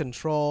lost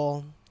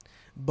control,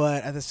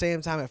 but at the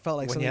same time, it felt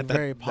like When you something had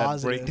very that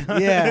positive.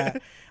 breakdown. Yeah.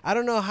 I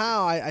don't know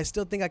how. I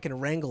still think I can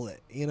wrangle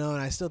it, you know,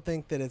 and I still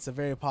think that it's a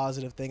very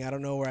positive thing. I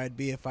don't know where I'd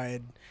be if I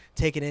had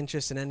taken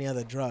interest in any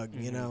other drug,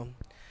 you know.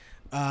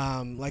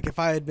 Like if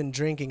I had been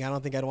drinking, I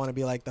don't think I'd want to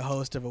be like the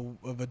host of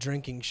a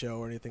drinking show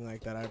or anything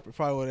like that. I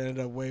probably would have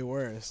ended up way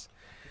worse.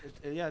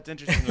 Yeah, it's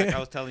interesting. Like I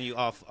was telling you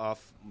off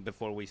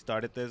before we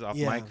started this off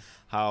Yeah. mic,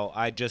 how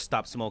I just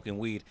stopped smoking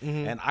weed,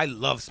 and I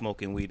love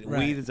smoking weed. Right.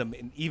 Weed is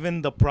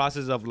even the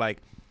process of like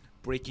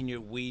breaking your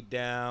weed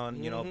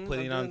down, you know, I'm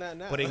putting doing that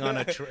now. putting on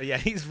a yeah,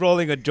 he's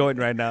rolling a joint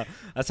right now.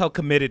 That's how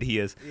committed he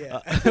is. Yeah.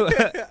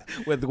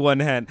 With one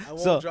hand. I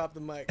won't So drop the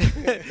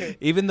mic.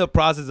 even the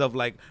process of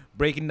like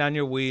breaking down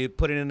your weed,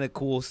 putting in a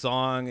cool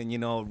song, and you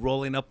know,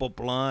 rolling up a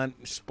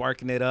blunt,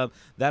 sparking it up,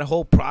 that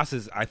whole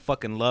process, I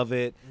fucking love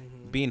it.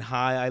 Being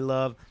high, I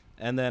love.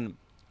 And then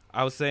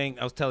I was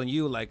telling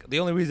you, like,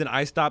 the only reason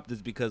I stopped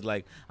is because,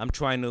 like, I'm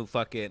trying to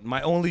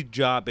my only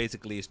job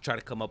basically is try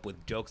to come up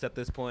with jokes at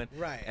this point.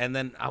 Right. And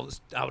then I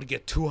would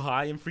get too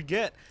high and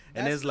forget.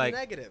 And That's it's the like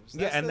negatives.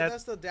 Yeah, and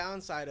that's the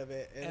downside of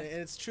it, and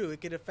it's true.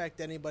 It could affect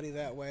anybody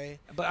that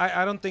way. But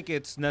I don't think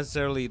it's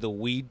necessarily the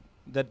weed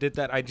that did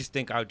that. I just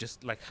think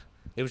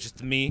it was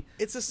just me.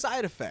 It's a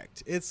side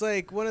effect. It's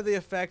like one of the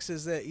effects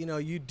is that, you know,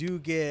 you do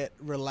get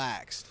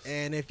relaxed,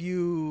 and if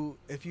you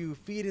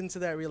feed into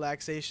that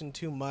relaxation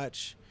too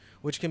much,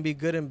 which can be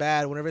good and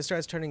bad, whenever it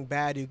starts turning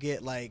bad, you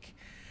get like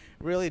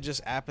really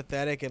just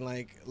apathetic and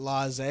like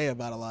blasé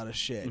about a lot of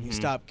shit. You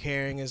stop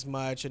caring as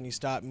much, and you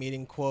stop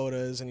meeting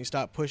quotas, and you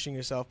stop pushing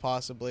yourself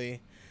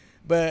possibly.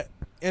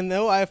 And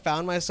though I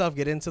found myself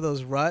get into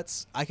those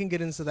ruts, I can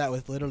get into that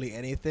with literally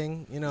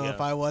anything. You know, Yeah.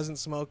 if I wasn't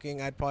smoking,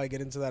 I'd probably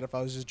get into that if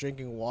I was just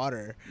drinking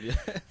water. Yeah.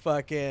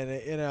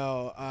 Fucking, you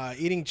know,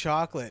 eating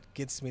chocolate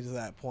gets me to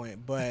that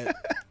point. But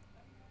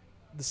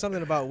there's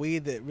something about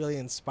weed that really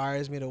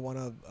inspires me to want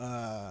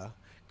to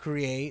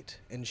create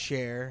and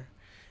share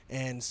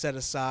and set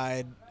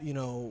aside, you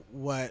know,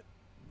 what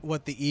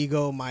the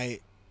ego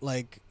might,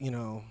 like, you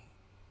know,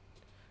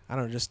 I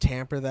don't know, just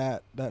tamper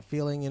that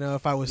feeling. You know,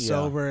 if I was Yeah.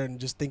 sober and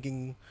just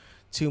thinking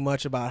too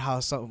much about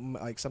how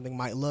something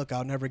might look,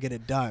 I'll never get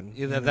it done.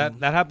 Yeah, you know?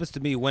 that happens to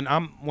me when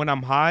I'm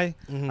high.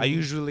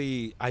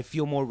 Mhm. I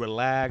feel more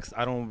relaxed.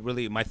 I don't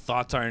really, my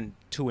thoughts aren't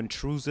too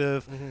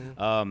intrusive.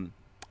 Mhm.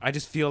 I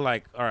just feel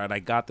like, all right, I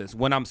got this.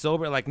 When I'm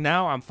sober, like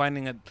now, I'm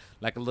finding it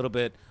like a little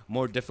bit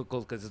more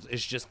difficult because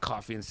it's just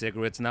coffee and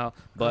cigarettes now.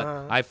 But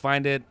I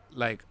find it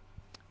like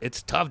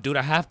it's tough, dude.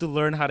 I have to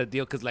learn how to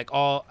deal because like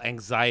all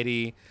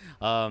anxiety,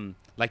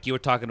 like you were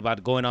talking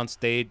about going on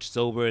stage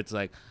sober. It's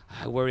like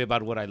I worry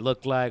about what I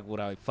look like, what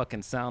I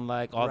fucking sound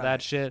like, all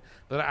that shit.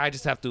 But I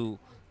just have to.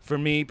 For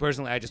me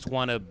personally, I just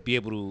want to be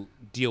able to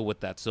deal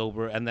with that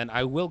sober, and then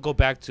I will go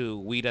back to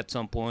weed at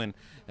some point,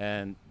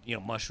 and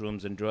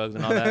mushrooms and drugs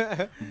and all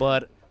that.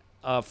 But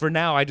for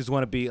now, I just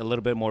want to be a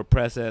little bit more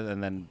present,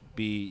 and then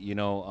be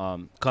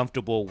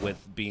comfortable with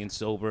being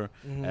sober,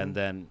 and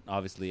then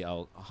obviously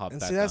I'll hop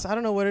back. See, I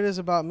don't know what it is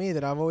about me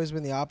that I've always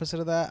been the opposite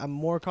of that. I'm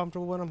more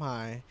comfortable when I'm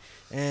high,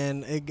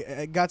 and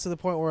it got to the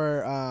point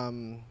where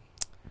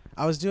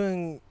I was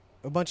doing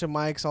a bunch of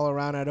mics all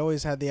around. I'd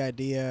always had the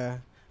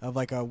idea of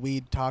like a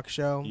weed talk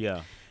show.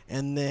 Yeah.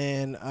 And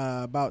then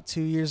about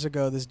 2 years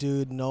ago, this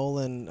dude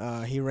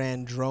Nolan, he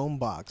ran Drone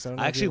Box. I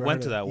actually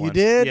went to that one. You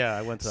did? Yeah,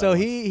 I went to that So one.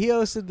 he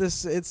hosted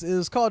this. It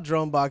was called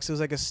Drone Box. It was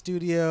like a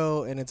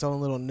studio and its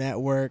own little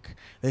network.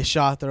 They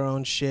shot their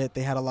own shit.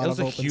 They had a lot of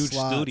open slots. It was a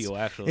huge studio,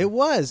 actually. It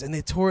was, and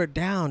they tore it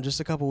down just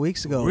a couple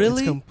weeks ago.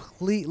 Really? It's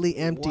completely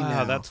empty now.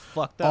 Wow, that's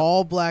fucked up.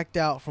 All blacked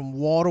out from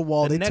wall to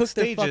wall. The They took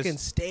their fucking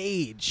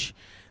stage.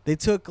 They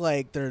took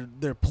like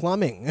their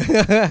plumbing.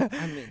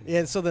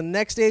 Yeah, so the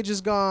next stage is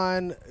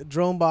gone.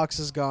 Drone Box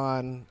is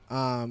gone.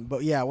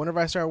 But yeah, whenever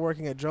I started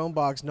working at Drone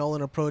Box,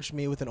 Nolan approached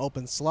me with an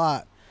open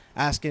slot,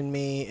 asking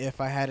me if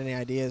I had any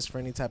ideas for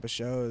any type of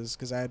shows,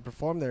 because I had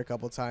performed there a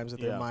couple times at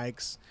their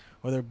mics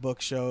or their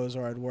book shows,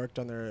 or I'd worked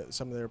on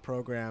some of their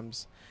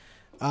programs.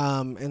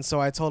 And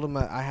so I told him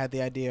I had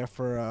the idea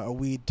for a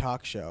weed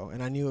talk show,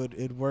 and I knew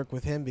it'd work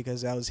with him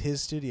because that was his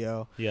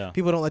studio. Yeah.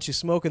 People don't let you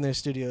smoke in their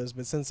studios,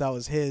 but since that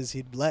was his,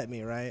 he'd let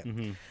me, right?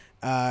 Mm-hmm.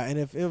 And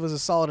if it was a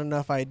solid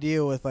enough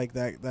idea with like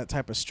that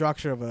type of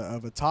structure of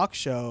a talk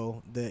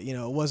show, that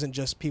it wasn't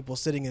just people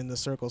sitting in the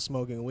circle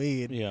smoking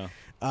weed. Yeah.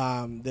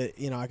 That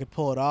I could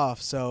pull it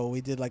off. So we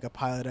did like a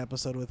pilot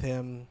episode with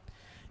him,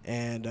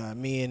 and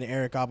me and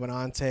Eric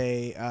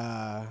Abonante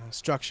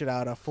structured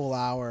out a full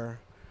hour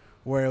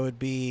where it would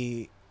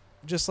be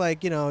just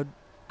like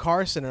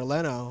Carson or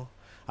Leno.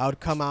 I would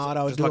come out.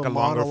 I would do like a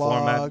longer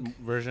monologue format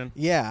version.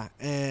 Yeah,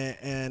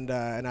 and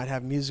I'd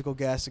have musical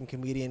guests and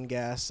comedian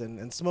guests,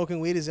 and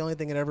smoking weed is the only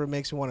thing that ever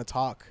makes me want to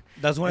talk.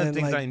 That's one of the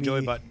things I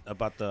enjoy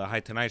about the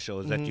High Tonight Show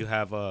is that you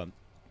have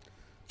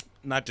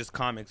not just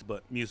comics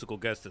but musical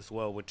guests as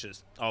well, which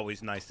is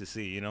always nice to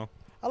see.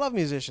 I love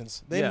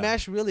musicians. They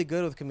mesh really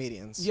good with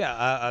comedians.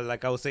 Yeah,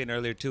 like I was saying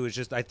earlier too. It's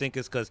just I think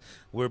it's because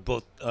we're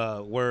both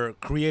we're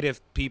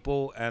creative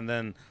people, and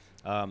then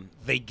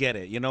they get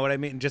it. You know what I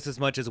mean? Just as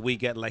much as we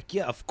get, like,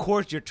 yeah, of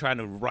course you're trying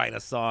to write a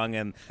song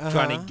and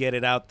trying to get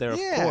it out there.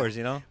 Yeah. Of course,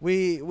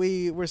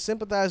 we're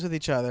sympathize with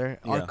each other.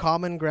 Yeah. Our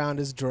common ground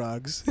is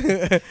drugs.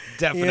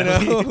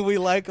 Definitely. We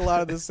like a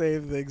lot of the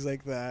same things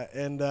like that,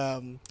 and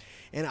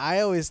I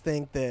always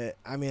think that,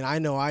 I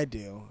know I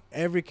do.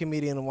 Every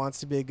comedian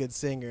wants to be a good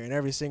singer, and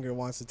every singer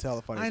wants to tell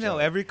a funny joke. I know.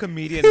 Every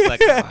comedian is like,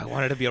 oh, I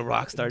wanted to be a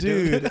rock star,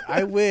 dude.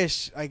 I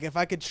wish, like, if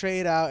I could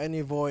trade out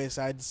any voice,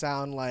 I'd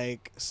sound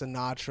like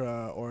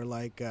Sinatra or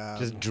like...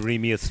 just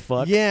dreamy as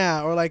fuck.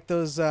 Yeah, or like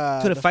those...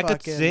 Dude, if I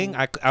could sing,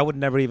 I would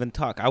never even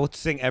talk. I would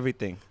sing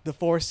everything. The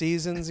Four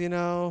Seasons,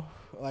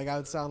 Like, I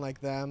would sound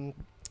like them.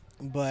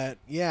 But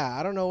yeah,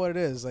 I don't know what it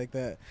is like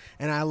that,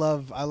 and I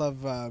love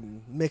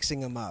mixing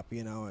them up,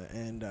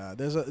 And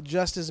there's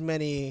just as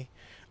many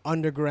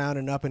underground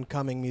and up and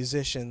coming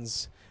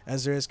musicians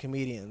as there is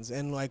comedians,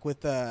 and like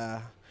with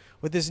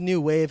this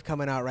new wave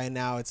coming out right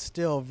now, it's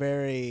still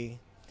very,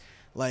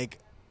 like,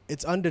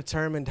 it's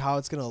undetermined how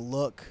it's gonna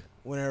look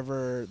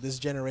whenever this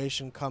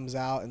generation comes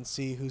out and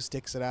see who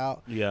sticks it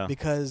out. Yeah,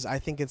 because I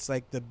think it's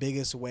like the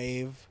biggest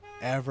wave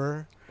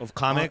ever. Of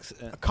comics?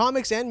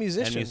 Comics and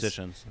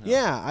musicians.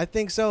 Yeah, I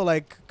think so.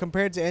 Like,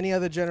 compared to any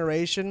other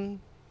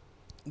generation,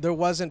 there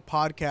wasn't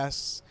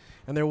podcasts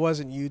and there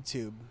wasn't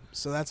YouTube.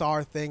 So that's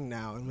our thing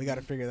now, and we got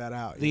to figure that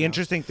out. The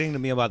interesting thing to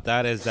me about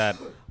that is that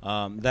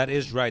that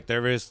is right.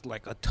 There is,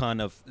 like, a ton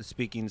of,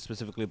 speaking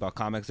specifically about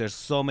comics, there's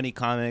so many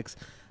comics,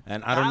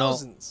 and I don't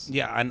Thousands. know.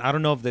 Yeah, and I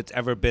don't know if it's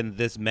ever been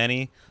this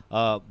many,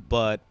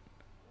 but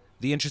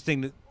the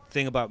interesting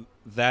thing about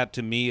that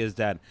to me is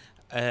that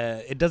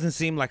it doesn't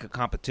seem like a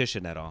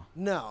competition at all.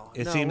 No.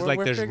 It seems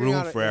like there's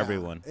room for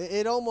everyone.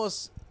 It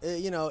almost,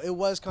 it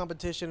was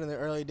competition in the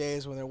early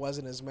days when there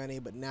wasn't as many,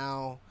 but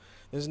now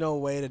there's no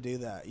way to do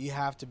that. You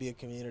have to be a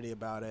community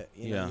about it.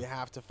 You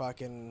have to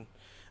fucking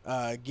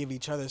give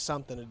each other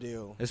something to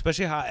do.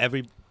 Especially how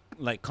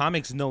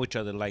comics know each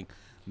other, like,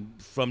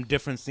 from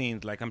different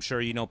scenes. Like, I'm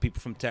sure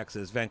people from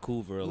Texas,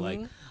 Vancouver,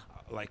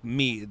 like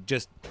me,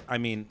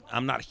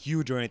 I'm not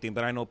huge or anything,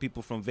 but I know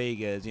people from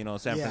Vegas,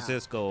 San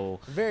Francisco,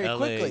 very LA,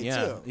 quickly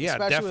too. Yeah,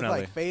 especially definitely.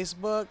 with like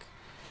Facebook,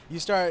 you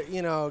start,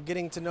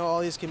 getting to know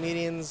all these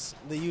comedians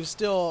that you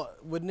still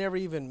would never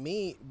even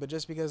meet, but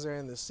just because they're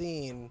in the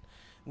scene,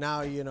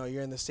 now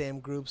you're in the same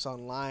groups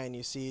online.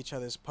 You see each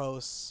other's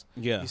posts.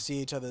 Yeah. You see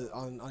each other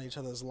on each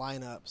other's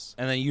lineups.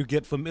 And then you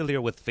get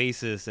familiar with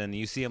faces, and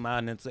you see them out,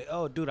 and it's like,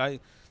 oh, dude,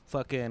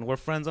 we're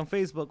friends on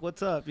Facebook.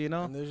 What's up, you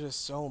know? And there's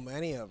just so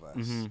many of us.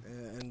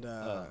 And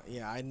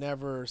yeah, I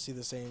never see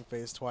the same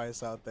face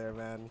twice out there,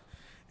 man.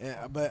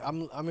 Yeah, but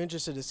I'm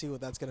interested to see what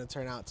that's going to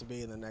turn out to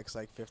be in the next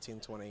like 15,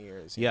 20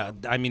 years. Yeah,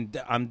 know? I mean,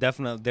 I'm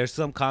definitely, there's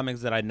some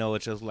comics that I know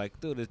it's just like,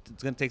 dude,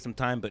 it's going to take some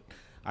time, but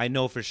I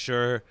know for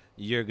sure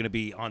you're going to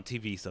be on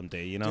TV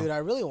someday, you know? Dude, I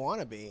really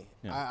want to be.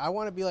 Yeah. I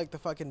want to be like the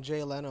fucking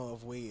Jay Leno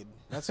of weed.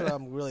 That's what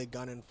I'm really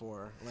gunning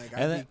for. Like,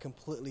 I'd be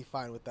completely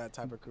fine with that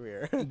type of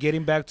career.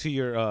 Getting back to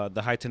your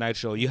the High Tonight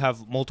show, you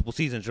have multiple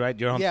seasons, right?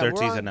 You're on third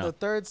season now. Yeah, we're on the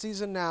third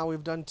season now.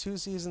 We've done 2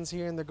 seasons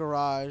here in the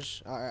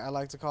garage. I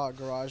like to call it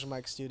Garage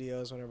Mike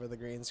Studios whenever the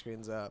green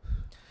screen's up.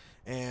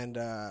 And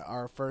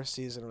our first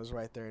season was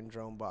right there in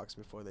Drone Box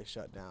before they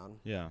shut down.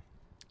 Yeah.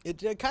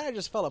 It kind of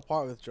just fell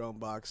apart with Drone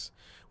Box.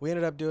 We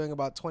ended up doing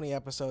about 20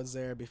 episodes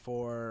there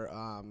before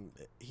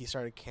he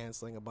started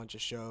canceling a bunch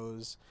of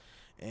shows.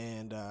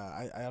 And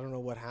I don't know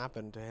what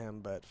happened to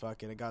him, but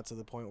fucking it got to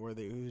the point where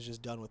he was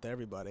just done with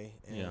everybody.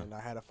 And I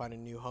had to find a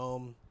new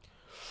home.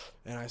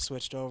 And I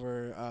switched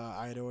over.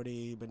 I had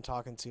already been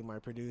talking to my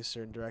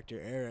producer and director,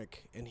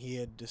 Eric, and he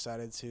had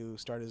decided to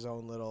start his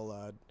own little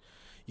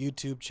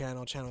YouTube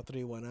channel, Channel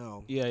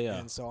 310. Yeah, yeah.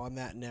 And so on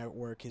that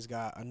network, he's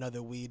got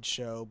another weed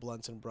show,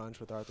 Blunts and Brunch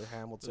with Arthur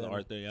Hamilton.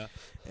 Arthur, yeah.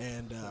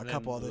 And a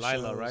couple other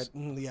Lila, shows. right?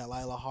 Yeah,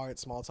 Lila Hart,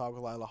 Small Talk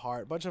with Lila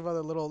Hart. A bunch of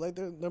other little, like,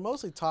 they're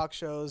mostly talk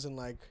shows and,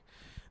 like,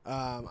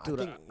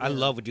 dude, I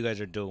love what you guys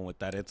are doing with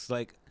that. It's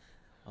like,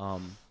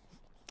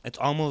 it's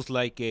almost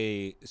like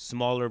a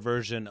smaller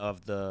version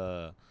of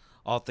the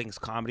All Things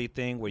Comedy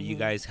thing where you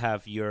guys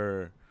have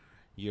your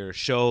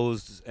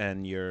shows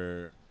and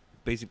your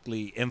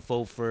basically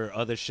info for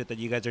other shit that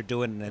you guys are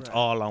doing, and it's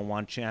all on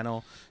one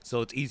channel, so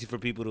it's easy for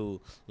people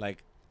to,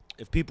 like,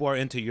 if people are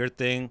into your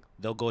thing,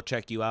 they'll go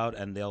check you out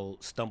and they'll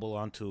stumble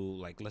onto,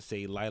 like, let's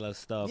say Lila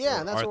stuff or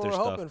that's Arthur what we're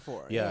stuff. hoping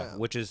for. Yeah,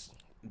 which is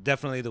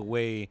definitely the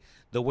way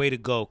to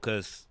go,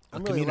 because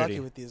I'm really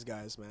lucky with these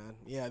guys, man.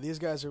 Yeah, these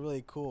guys are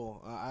really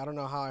cool. I don't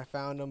know how I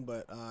found them,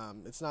 but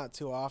it's not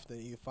too often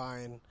you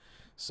find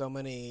so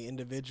many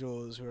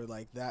individuals who are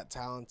like that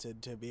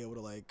talented to be able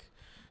to like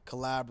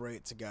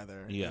collaborate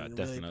together and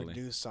really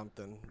produce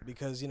something,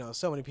 because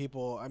so many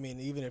people, I mean,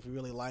 even if you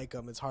really like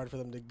them, it's hard for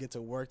them to get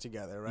to work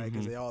together, right?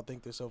 Because they all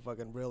think they're so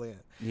fucking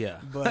brilliant.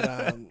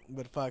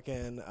 But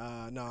fucking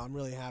no, I'm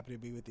really happy to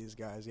be with these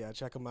guys. Yeah,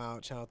 check them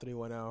out, Channel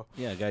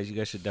 310. Yeah, guys, you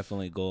guys should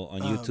definitely go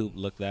on YouTube,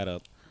 look that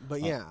up.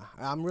 But yeah,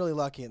 I'm really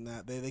lucky in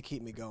that they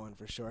keep me going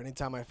for sure.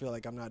 Anytime I feel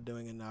like I'm not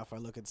doing enough, I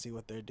look and see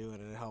what they're doing,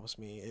 and it helps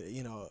me.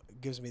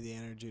 It gives me the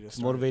energy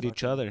to motivate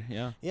each other.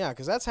 Yeah. Yeah,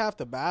 because that's half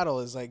the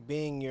battle, is like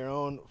being your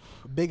own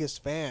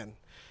biggest fan,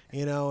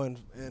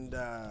 and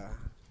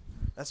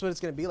that's what it's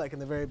gonna be like in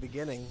the very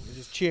beginning. You're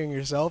just cheering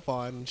yourself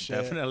on and shit.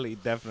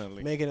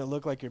 Definitely. Making it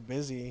look like you're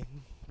busy.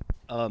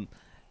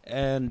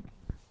 And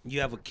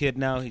you have a kid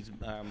now. He's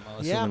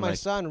my like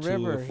son 2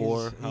 River.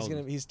 or 4.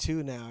 He's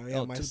 2 now.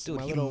 Yeah, my dude,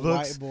 little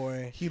white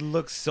boy. He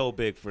looks so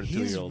big for a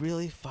 2-year-old. He's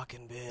really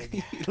fucking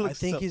big. I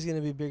think he's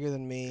gonna be bigger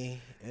than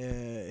me.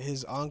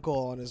 His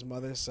uncle on his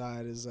mother's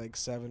side is like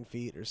 7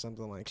 feet or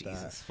something like Jesus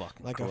that.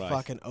 Fucking like Christ. a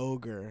fucking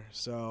ogre.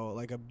 So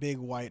like a big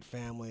white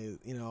family.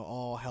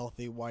 all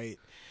healthy white.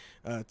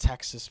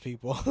 Texas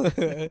people.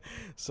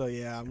 So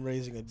yeah, I'm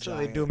raising a giant. So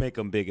they do make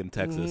them big in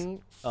Texas.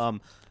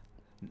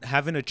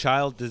 Having a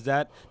child, do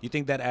you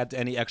think that adds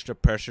any extra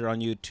pressure on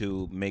you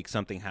to make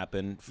something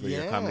happen for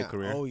your comedy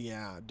career? Oh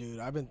yeah, dude.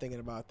 I've been thinking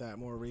about that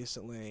more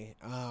recently.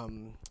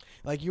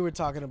 Like you were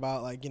talking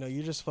about, like,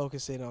 you're just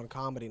focusing on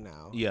comedy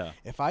now. Yeah.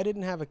 If I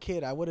didn't have a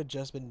kid, I would have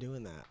just been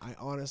doing that. I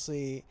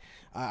honestly,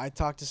 I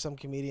talked to some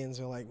comedians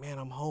who are like, man,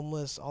 I'm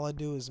homeless. All I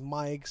do is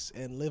mics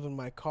and live in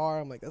my car.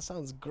 I'm like, that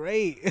sounds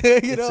great.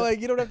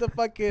 Like you don't have to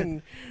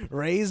fucking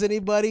raise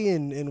anybody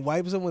and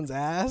wipe someone's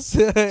ass.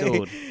 Dude.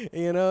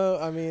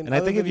 I mean. And I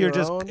think if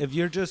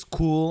you're just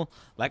cool,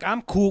 like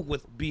I'm cool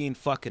with being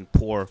fucking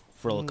poor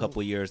for a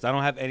couple years. I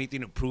don't have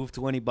anything to prove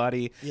to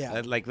anybody.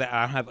 Yeah. Like that.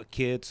 I don't have a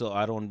kid, so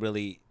I don't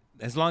really.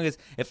 As long as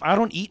if I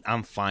don't eat,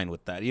 I'm fine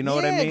with that. You know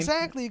what I mean? Yeah,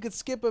 exactly. You could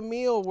skip a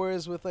meal,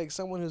 whereas with like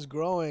someone who's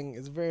growing,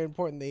 it's very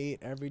important they eat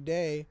every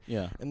day.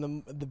 Yeah.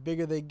 And the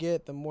bigger they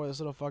get, the more this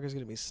little fucker's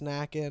gonna be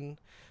snacking.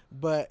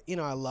 But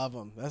I love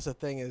them. That's the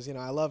thing is,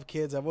 I love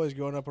kids. I've always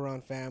grown up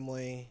around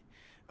family.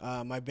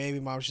 My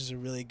baby mom, she's a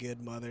really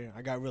good mother.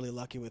 I got really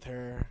lucky with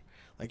her.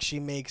 Like she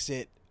makes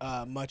it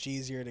much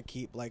easier to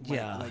keep like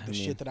the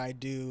shit that I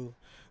do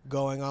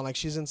going on. Like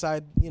she's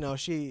inside,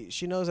 she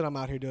knows that I'm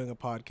out here doing a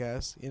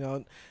podcast.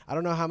 I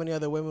don't know how many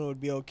other women would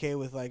be okay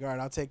with like, all right,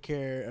 I'll take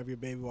care of your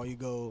baby while you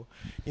go,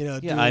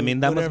 Yeah, I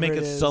mean that must make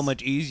it so is.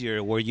 much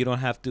easier where you don't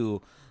have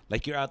to.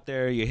 Like you're out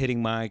there, you're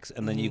hitting mics,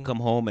 and then you come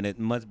home, and it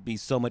must be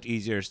so much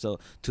easier. So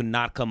to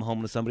not come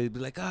home to somebody to be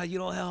like, you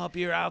don't help,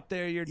 you're out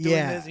there, you're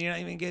doing this, and you're not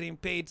even getting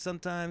paid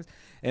sometimes.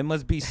 It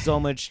must be so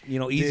much,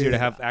 easier to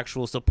have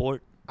actual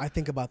support. I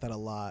think about that a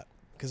lot.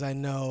 because I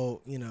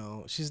know, you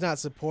know, she's not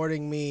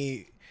supporting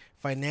me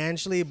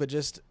financially, but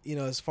just, you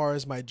know, as far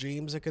as my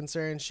dreams are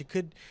concerned, she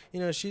could, you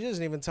know, she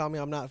doesn't even tell me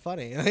I'm not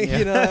funny.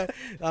 You know,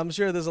 I'm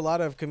sure there's a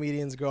lot of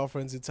comedians'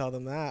 girlfriends who tell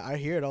them that. I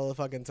hear it all the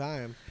fucking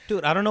time.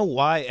 Dude, I don't know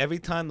why every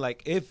time,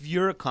 like, if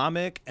you're a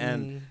comic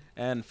and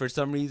for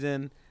some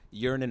reason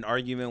you're in an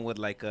argument with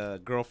like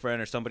a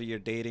girlfriend or somebody you're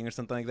dating or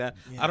something like that,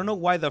 I don't know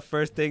why the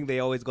first thing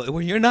they always go,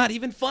 well, you're not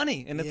even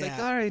funny, and it's like,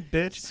 all right,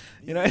 bitch,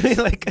 you know what I mean?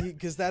 Like,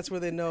 because that's where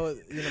they know, you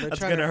know, they're that's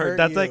trying gonna to hurt.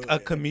 That's you. like a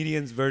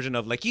comedian's version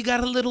of like, you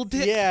got a little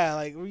dick. Yeah,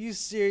 like, were you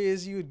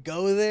serious? You would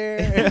go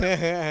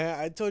there?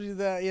 I told you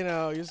that, you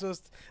know, you're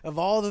supposed to, of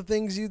all the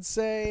things you'd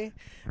say.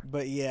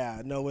 But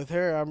yeah, no, with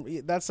her,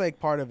 that's like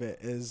part of it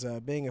is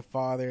being a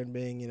father and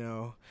being, you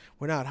know,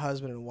 we're not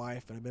husband and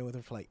wife, but I've been with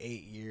her for like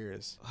 8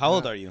 years. How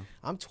old are you?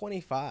 I'm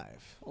 25.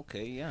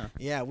 Okay, yeah.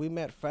 Yeah, we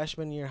met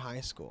freshman year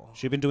high school.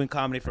 She's been doing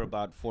comedy for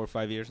about 4 or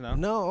 5 years now?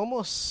 No,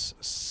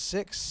 almost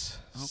 6.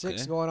 Okay.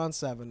 6 going on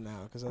 7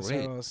 now, because I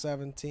started when I was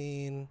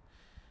 17.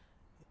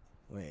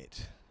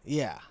 Wait.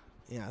 Yeah,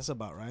 that's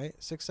about right.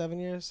 6, 7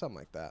 years, something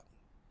like that.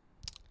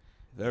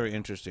 Very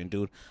interesting,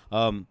 dude.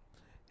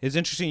 It's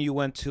interesting you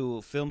went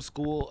to film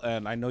school,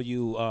 and I know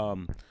you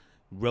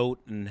wrote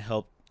and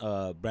helped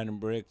Brandon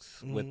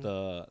Briggs with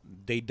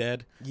They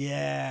Dead.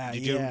 Yeah,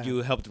 Did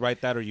you helped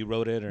write that, or you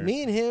wrote it? Or?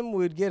 Me and him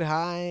would get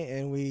high,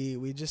 and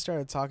we just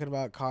started talking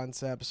about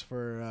concepts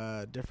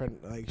for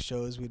different like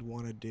shows we'd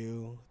want to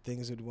do,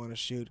 things we'd want to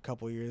shoot a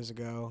couple years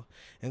ago,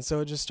 and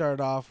so it just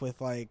started off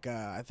with like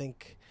I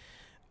think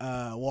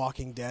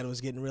Walking Dead was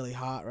getting really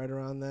hot right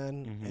around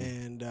then,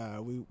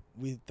 and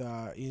we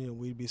thought, you know,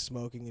 we'd be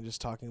smoking and just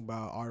talking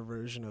about our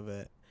version of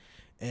it.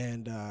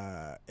 And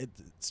it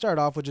started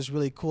off with just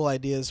really cool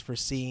ideas for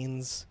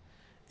scenes.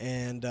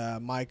 And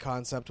my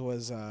concept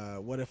was,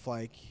 what if,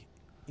 like,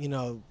 you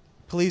know,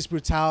 police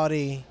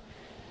brutality,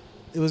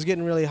 it was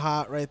getting really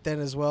hot right then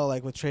as well,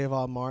 like with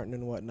Trayvon Martin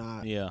and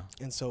whatnot. Yeah.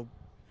 And so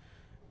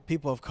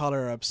people of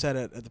color are upset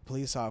at the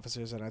police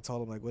officers. And I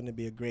told them, like, wouldn't it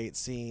be a great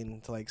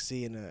scene to, like,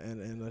 see in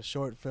a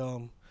short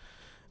film?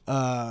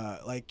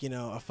 Like, you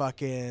know, a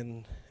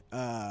fucking...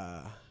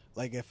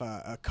 like if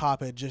a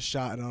cop had just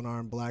shot an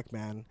unarmed black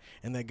man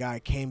and that guy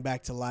came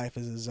back to life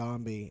as a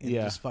zombie and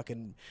just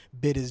fucking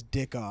bit his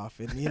dick off,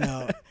 and you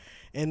know,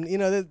 and you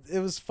know, it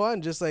was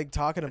fun just like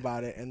talking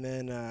about it. And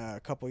then a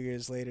couple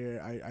years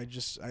later, I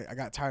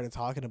got tired of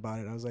talking about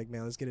it. I was like,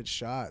 man, let's get it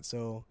shot.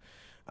 So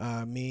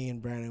me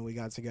and Brandon, we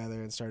got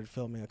together and started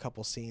filming a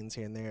couple scenes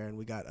here and there, and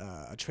we got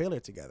a trailer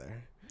together.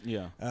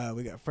 Yeah.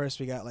 We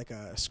got like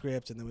a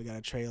script, and then we got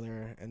a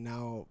trailer, and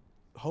now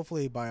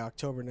hopefully by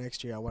October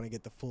next year, I want to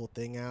get the full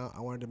thing out. I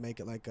wanted to make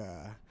it like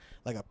a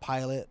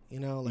pilot, you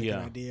know, like an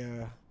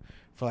idea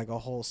for like a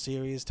whole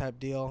series type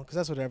deal, because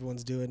that's what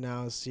everyone's doing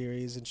now, is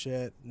series and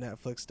shit,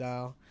 Netflix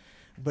style.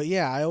 But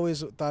yeah, I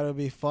always thought it would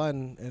be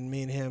fun, and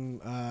me and him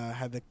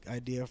had the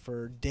idea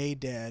for Day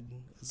Dead.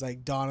 It's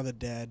like Dawn of the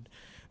Dead,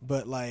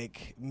 but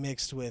like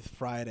mixed with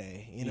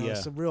Friday, you know,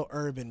 some real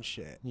urban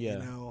shit. Yeah, you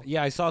know?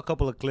 Yeah, I saw a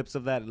couple of clips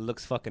of that. It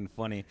looks fucking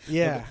funny.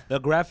 Yeah, the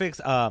graphics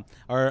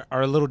are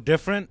a little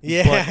different.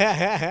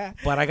 Yeah,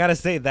 but I gotta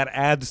say that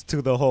adds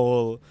to the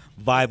whole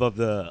vibe of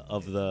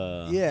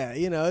the. Yeah,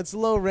 you know, it's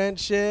low rent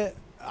shit.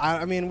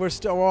 I mean, we're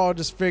all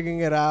just figuring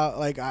it out.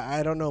 Like,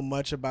 I don't know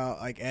much about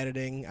like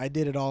editing. I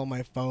did it all on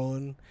my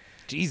phone.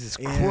 Jesus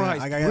Christ!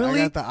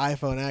 Really? I got the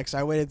iPhone X.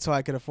 I waited till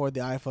I could afford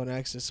the iPhone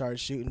X to start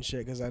shooting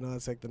shit, because I know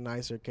it's like the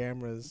nicer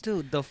cameras.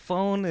 Dude, the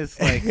phone is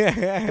like, dude,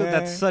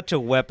 that's such a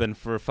weapon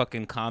for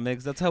fucking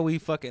comics. That's how we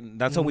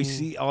how we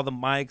see all the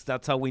mics.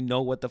 That's how we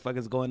know what the fuck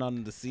is going on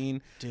in the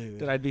scene.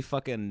 Dude, I'd be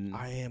fucking.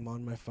 I am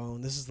on my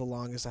phone. This is the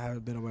longest I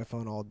haven't been on my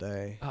phone all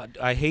day.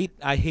 I hate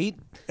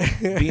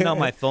being on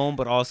my phone,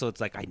 but also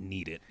it's like I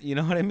need it. You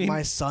know what I mean?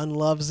 My son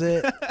loves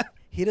it.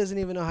 He doesn't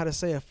even know how to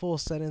say a full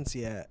sentence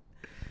yet.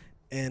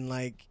 And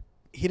like,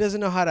 he doesn't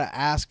know how to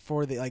ask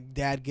for the, like,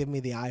 Dad, give me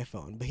the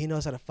iPhone, but he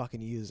knows how to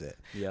fucking use it.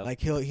 Yeah.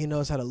 Like, he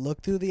knows how to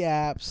look through the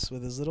apps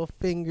with his little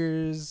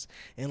fingers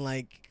and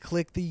like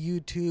click the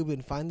YouTube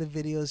and find the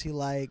videos he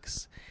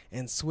likes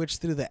and switch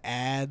through the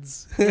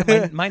ads.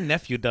 Yeah, my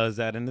nephew does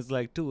that, and it's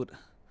like, dude,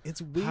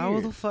 it's weird. How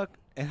the fuck?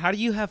 And how do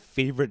you have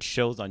favorite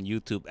shows on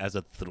YouTube as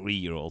a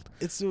 3-year-old?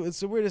 It's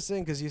the weirdest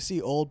thing, because you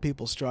see old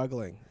people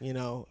struggling. You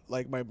know,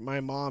 like my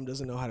mom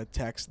doesn't know how to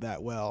text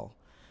that well.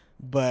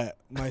 But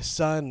my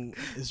son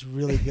is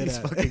really good at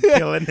it. He's fucking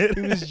killing it.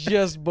 He was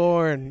just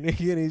born.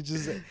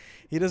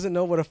 He doesn't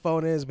know what a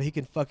phone is, but he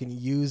can fucking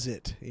use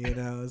it. You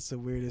know, it's the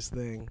weirdest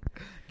thing.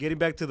 Getting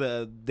back to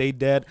the They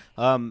Dead.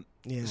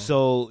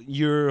 So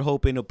you're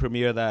hoping to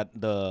premiere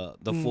the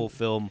full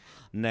film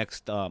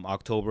next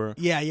October?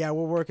 Yeah,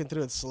 we're working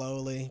through it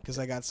slowly because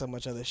I got so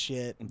much other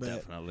shit. But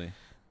definitely.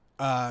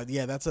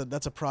 Yeah, that's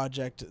a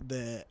project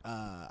that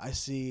I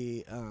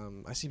see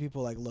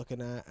people like looking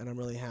at, and I'm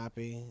really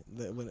happy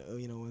that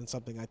when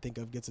something I think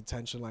of gets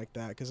attention like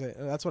that, because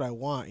that's what I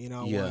want. You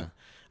know,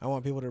 I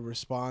want people to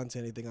respond to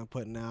anything I'm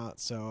putting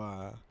out.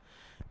 So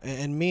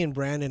And me and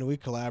Brandon, we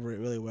collaborate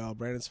really well.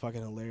 Brandon's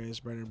fucking hilarious.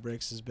 Brandon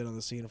Bricks has been on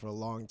the scene for a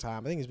long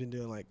time. I think he's been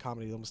doing like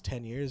comedy almost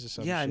 10 years or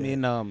something. Yeah, I shit.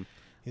 mean,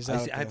 He's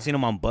out I'd seen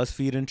him on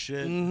BuzzFeed and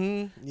shit.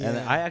 Yeah.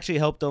 And I actually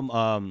helped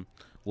him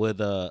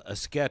with a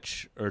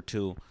sketch or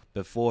two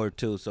before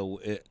too.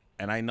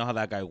 And I know how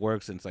that guy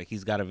works. And it's like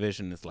he's got a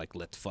vision. It's like,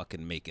 let's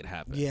fucking make it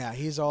happen. Yeah,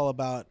 he's all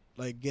about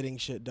like getting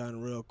shit done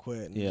real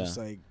quick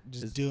and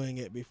just doing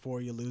it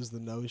before you lose the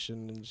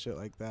notion and shit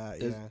like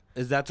that.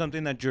 Is that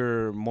something that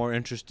you're more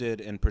interested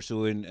in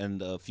pursuing in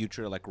the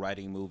future, like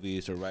writing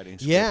movies or writing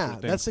scripts? Yeah,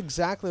 that's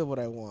exactly what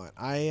I want.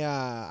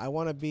 I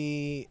want to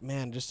be,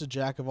 man, just a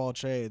jack of all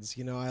trades.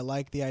 You know, I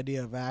like the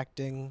idea of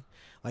acting,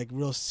 like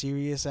real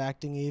serious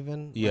acting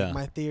even. Yeah. Like,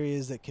 my theory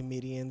is that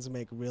comedians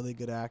make really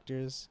good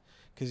actors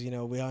because, you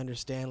know, we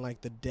understand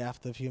like the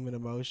depth of human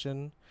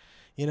emotion.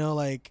 You know,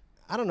 like,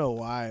 I don't know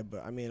why,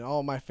 but I mean,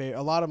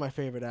 a lot of my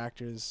favorite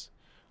actors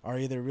are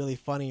either really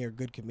funny or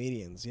good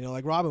comedians. You know,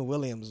 like Robin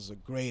Williams is a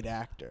great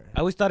actor. I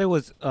always thought it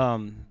was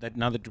that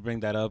now that you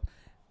bring that up,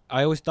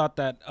 I always thought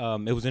that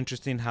it was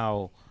interesting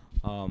how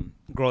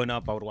growing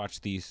up I would watch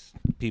these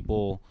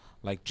people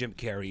like Jim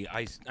Carrey.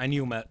 I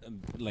knew him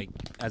like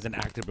as an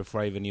actor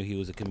before I even knew he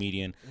was a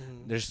comedian.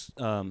 Mm-hmm. There's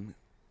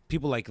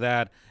people like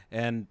that,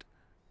 and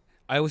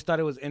I always thought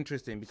it was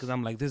interesting because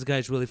I'm like, this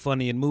guy's really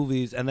funny in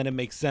movies, and then it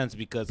makes sense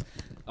because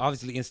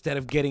obviously instead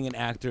of getting an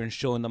actor and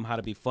showing them how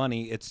to be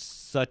funny, it's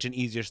such an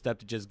easier step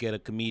to just get a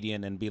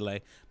comedian and be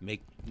like,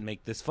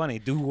 make this funny,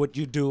 do what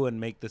you do and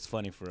make this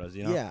funny for us,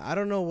 you know? Yeah, I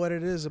don't know what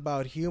it is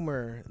about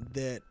humor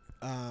that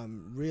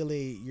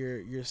really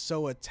you're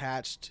so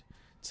attached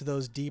to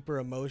those deeper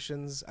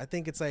emotions. I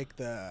think it's like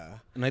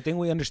and I think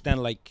we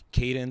understand like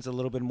cadence a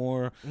little bit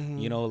more, mm-hmm.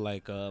 you know,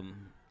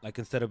 like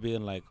instead of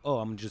being like, oh,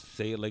 I'm gonna just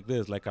say it like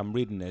this, like I'm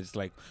reading it. It's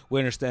like we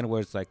understand where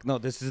it's like, no,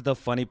 this is the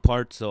funny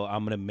part, so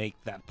I'm gonna make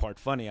that part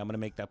funny. I'm gonna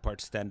make that part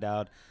stand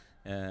out,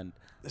 and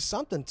there's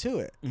something to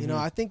it. Mm-hmm. You know,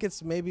 I think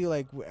it's maybe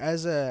like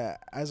as a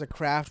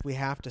craft, we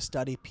have to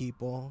study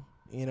people.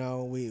 You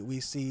know,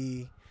 we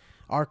see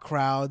our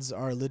crowds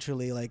are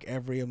literally like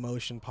every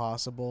emotion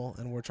possible,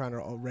 and we're trying to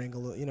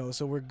wrangle. You know,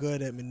 so we're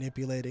good at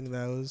manipulating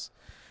those.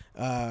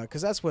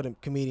 Because that's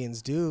what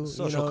comedians do.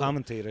 Social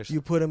commentators.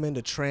 You put them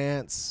into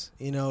trance,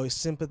 you know,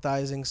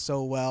 sympathizing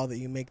so well that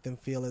you make them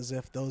feel as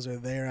if those are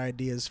their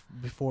ideas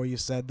before you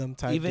said them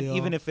type deal.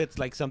 Even if it's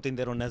like something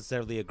they don't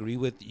necessarily agree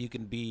with, you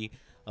can be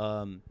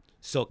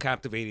so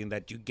captivating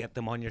that you get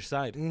them on your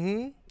side.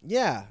 Mm-hmm.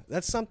 Yeah,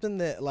 that's something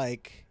that,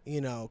 like,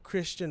 you know,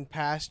 Christian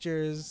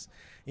pastors,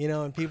 you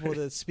know, and people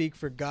that speak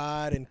for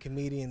God and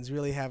comedians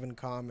really have in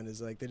common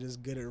is like they're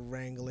just good at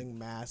wrangling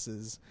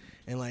masses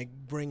and like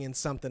bringing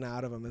something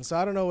out of them. And so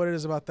I don't know what it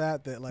is about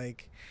that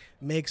like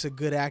makes a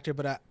good actor,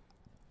 but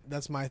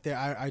that's my theory.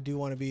 I do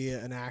want to be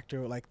an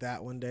actor like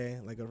that one day,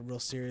 like a real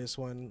serious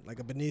one, like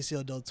a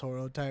Benicio del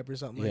Toro type or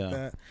something like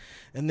that.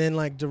 And then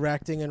like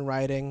directing and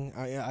writing.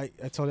 I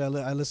told you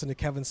I listen to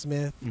Kevin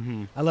Smith.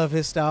 Mm-hmm. I love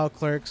his style.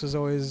 Clerks was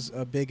always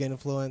a big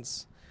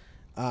influence.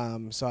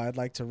 So I'd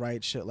like to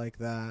write shit like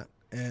that.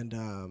 And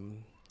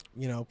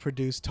you know,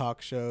 produce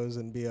talk shows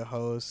and be a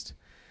host,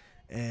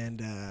 and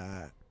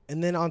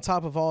then on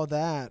top of all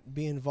that,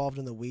 be involved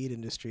in the weed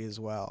industry as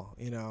well.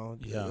 You know,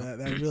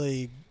 that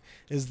really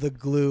is the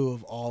glue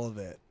of all of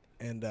it.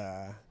 And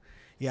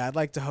yeah, I'd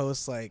like to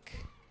host,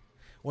 like,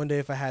 one day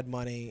if I had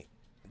money,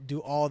 do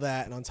all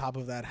that, and on top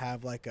of that,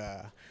 have like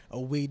a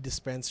weed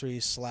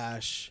dispensary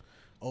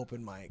 /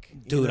 open mic.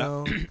 Dude, you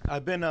know?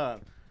 I've been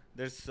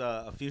there's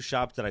a few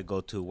shops that I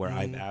go to where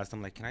I've asked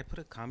them, like, can I put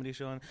a comedy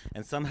show on?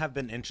 And some have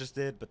been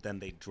interested, but then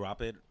they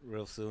drop it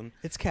real soon.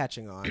 It's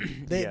catching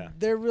on.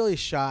 They're really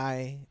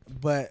shy,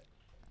 but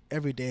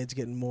every day it's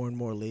getting more and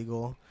more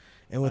legal.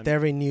 And with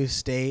every new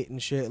state and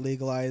shit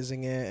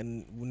legalizing it,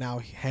 and now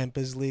hemp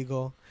is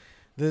legal,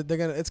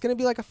 it's gonna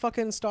be like a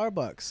fucking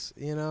Starbucks,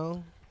 you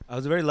know? I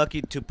was very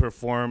lucky to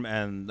perform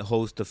and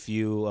host a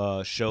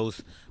few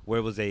shows where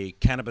it was a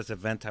cannabis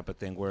event type of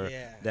thing, where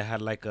they had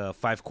like a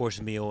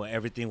 5-course meal.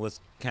 Everything was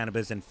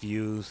cannabis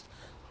infused.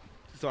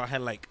 So I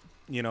had like,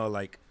 you know,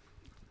 like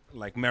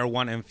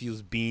marijuana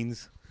infused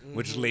beans,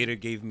 which later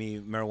gave me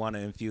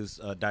marijuana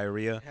infused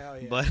diarrhea. Hell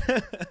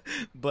yeah.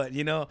 But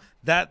you know,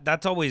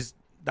 that was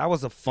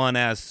a fun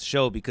ass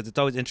show because it's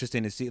always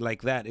interesting to see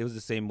like that. It was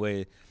the same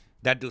way.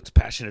 That dude's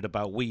passionate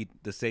about weed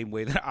the same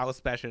way that I was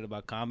passionate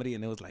about comedy.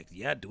 And it was like,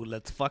 yeah, dude,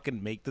 let's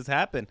fucking make this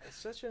happen. It's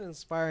such an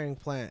inspiring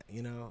plant,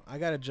 you know. I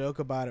got a joke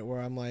about it where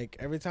I'm like,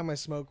 every time I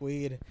smoke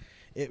weed,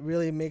 it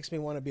really makes me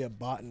want to be a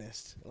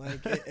botanist.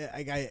 Like,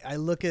 I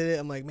look at it,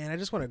 I'm like, man, I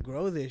just want to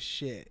grow this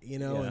shit, you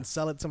know, and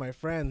sell it to my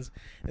friends.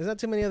 There's not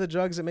too many other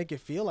drugs that make you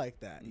feel like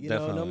that. You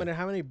know, no matter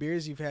how many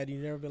beers you've had,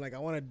 you've never been like, I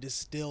want to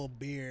distill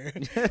beer.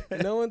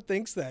 No one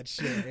thinks that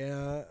shit, you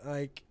know.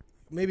 Like,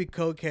 maybe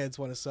coke heads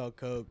want to sell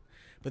coke,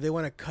 but they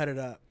want to cut it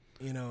up,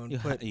 you know, and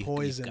put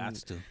poison,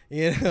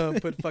 you know,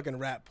 put fucking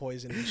rat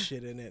poison and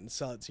shit in it and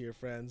sell it to your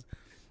friends.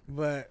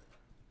 But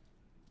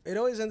it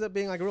always ends up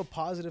being like a real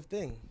positive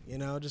thing, you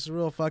know, just a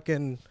real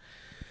fucking,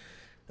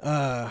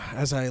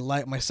 as I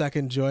light my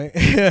second joint,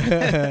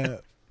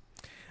 I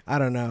I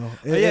don't know.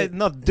 Yeah,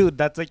 no, dude,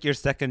 that's like your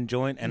second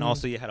joint, and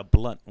also you had a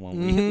blunt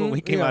when we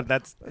came out.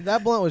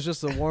 That blunt was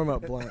just a warm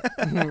up blunt.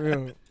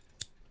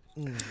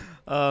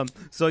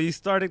 So you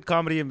started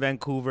comedy in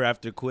Vancouver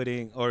after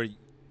quitting, or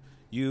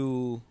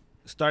you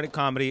started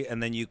comedy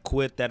and then you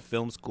quit that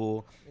film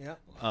school. Yeah.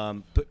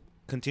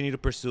 Continue to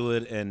pursue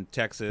it in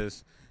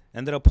Texas.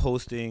 Ended up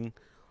hosting.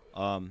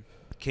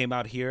 Came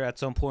out here at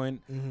some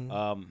point.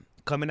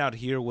 Coming out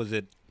here, was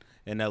it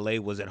in LA?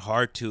 Was it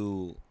hard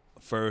to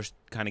first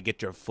kind of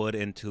get your foot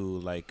into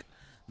like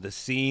the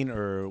scene,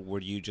 or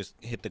were you just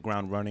hit the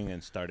ground running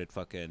and started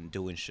fucking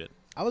doing shit?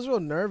 I was real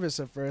nervous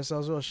at first. I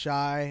was real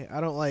shy.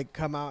 I don't like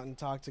come out and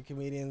talk to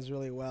comedians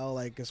really well,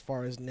 like as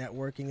far as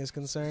networking is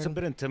concerned. It's a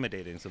bit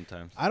intimidating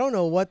sometimes. I don't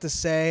know what to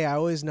say. I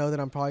always know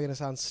that I'm probably going to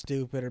sound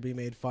stupid or be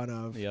made fun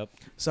of. Yep.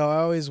 So I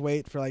always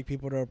wait for like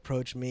people to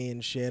approach me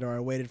and shit, or I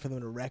waited for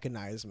them to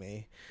recognize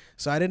me.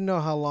 So I didn't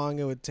know how long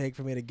it would take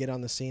for me to get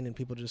on the scene and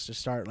people just to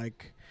start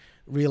like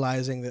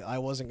realizing that I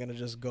wasn't going to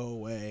just go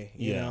away,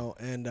 you know?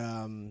 And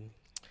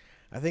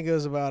I think it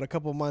was about a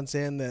couple months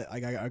in that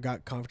I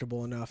got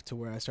comfortable enough to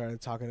where I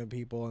started talking to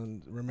people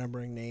and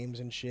remembering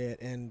names and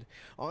shit. And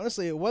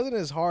honestly, it wasn't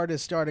as hard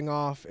as starting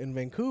off in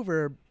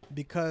Vancouver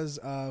because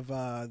of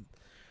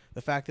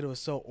the fact that it was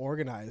so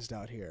organized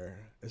out here.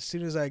 As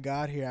soon as I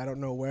got here, I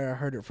don't know where I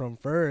heard it from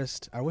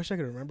first. I wish I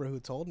could remember who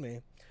told me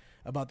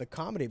about the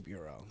Comedy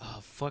Bureau. Oh,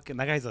 fucking,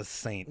 that guy's a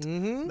saint.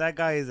 Mm-hmm. That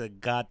guy is a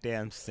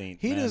goddamn saint.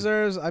 He man.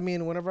 deserves, I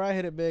mean, whenever I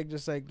hit it big,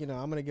 just like, I'm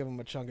going to give him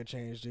a chunk of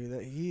change, dude.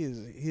 That he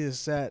is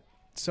set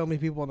so many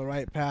people on the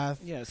right path.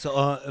 Yeah,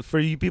 so for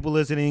you people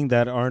listening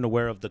that aren't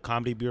aware of the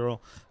Comedy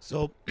Bureau,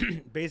 so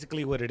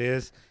basically what it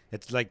is,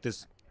 it's like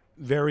this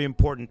very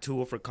important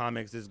tool for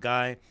comics. This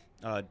guy,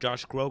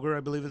 Josh Kroger,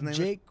 I believe his name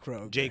Jake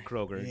Kroger. Jake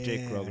Kroger. Yeah.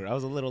 Jake Kroger. I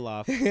was a little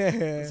off.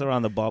 It's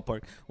around the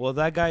ballpark. Well,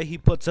 that guy, he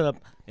puts up,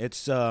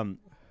 it's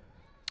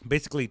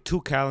basically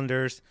 2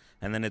 calendars,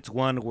 and then it's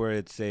one where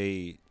it's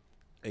a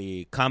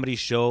comedy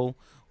show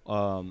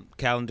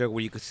calendar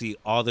where you could see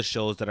all the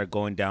shows that are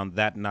going down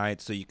that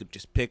night, so you could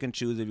just pick and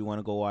choose if you want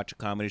to go watch a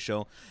comedy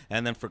show.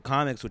 And then for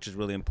comics, which is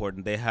really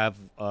important, they have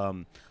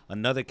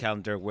another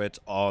calendar where it's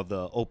all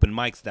the open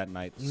mics that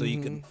night, so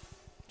you can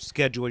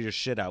schedule your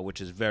shit out,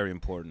 which is very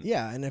important.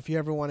 Yeah, and if you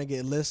ever want to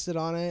get listed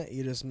on it,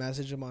 you just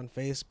message them on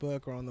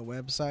Facebook or on the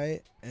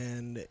website,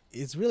 and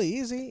it's really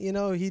easy. You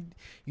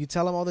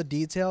tell him all the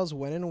details,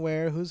 when and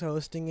where, who's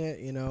hosting it,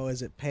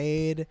 is it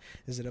paid,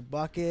 is it a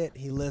bucket?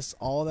 He lists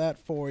all that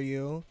for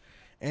you,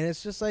 and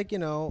it's just like,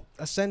 a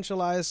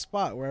centralized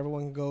spot where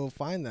everyone can go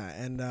find that.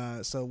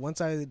 And so once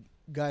I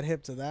got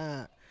hip to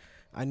that,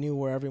 I knew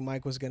where every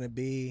mic was going to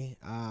be.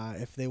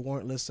 If they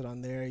weren't listed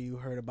on there, you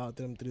heard about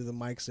them through the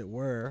mics that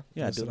were.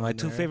 Yeah, listed dude, my on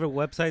 2 there. favorite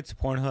websites,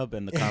 Pornhub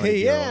and the Comedy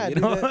Yeah,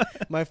 Bureau. dude,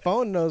 my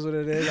phone knows what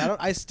it is.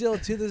 I still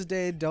to this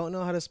day don't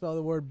know how to spell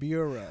the word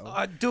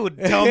bureau. Dude,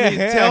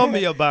 tell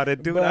me about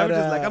it, dude. But, I'm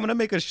just like, I'm gonna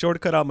make a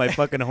shortcut on my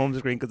fucking home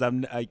screen because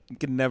I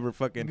can never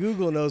fucking.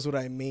 Google knows what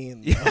I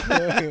mean.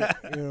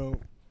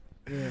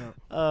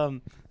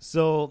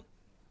 So.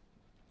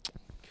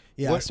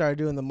 Yeah, I started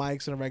doing the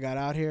mics whenever I got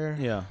out here.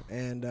 Yeah.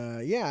 And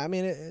I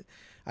mean,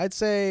 I'd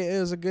say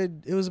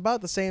it was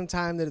about the same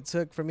time that it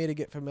took for me to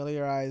get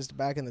familiarized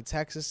back in the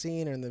Texas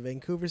scene or in the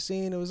Vancouver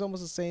scene. It was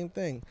almost the same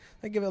thing.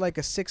 I give it like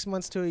a 6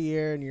 months to a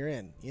year and you're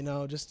in,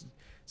 just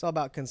it's all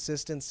about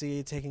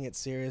consistency, taking it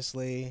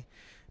seriously,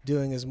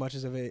 doing as much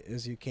of it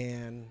as you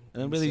can.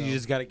 And really, you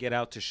just got to get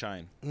out to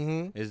shine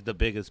Mm-hmm. is the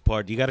biggest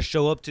part. You got to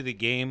show up to the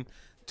game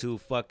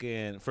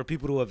for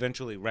people to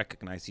eventually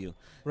recognize you.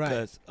 Right.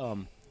 Because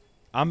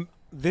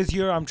this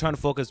year I'm trying to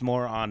focus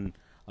more on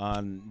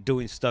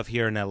doing stuff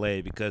here in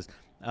LA because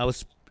I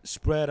was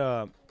spread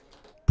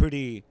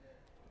pretty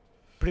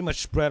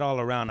much spread all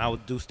around. I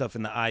would do stuff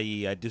in the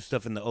IE, I do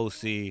stuff in the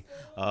OC,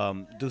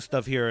 do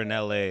stuff here in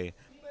LA,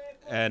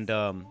 and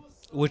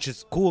which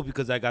is cool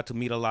because I got to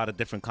meet a lot of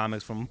different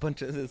comics from a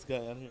bunch of this guy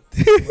out here.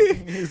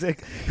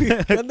 Music,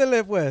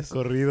 Ándale, pues.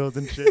 corridos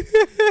and shit.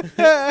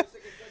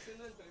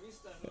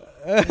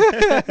 We're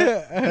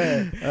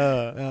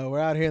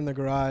out here in the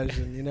garage,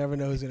 and you never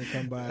know who's gonna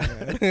come by.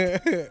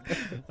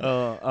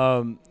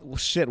 Well,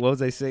 shit, what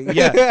was I saying?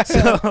 Yeah,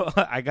 so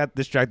I got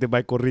distracted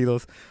by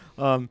corridos.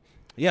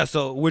 Yeah,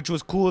 so which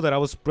was cool that I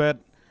was spread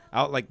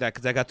out like that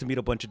because I got to meet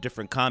a bunch of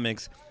different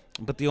comics.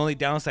 But the only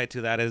downside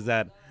to that is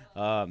that,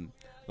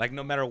 like,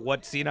 no matter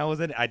what scene I was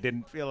in, I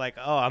didn't feel like,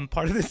 oh, I'm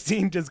part of the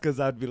scene just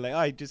because I'd be like, oh,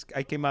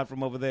 I came out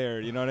from over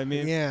there. You know what I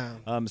mean? Yeah.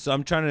 So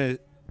I'm trying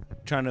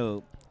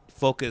to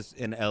focus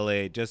in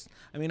LA.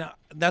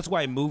 That's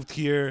why I moved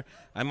here.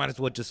 I might as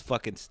well just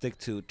fucking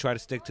try to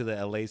stick to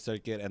the LA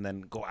circuit and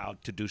then go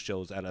out to do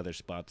shows at other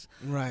spots.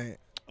 Right.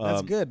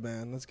 That's good,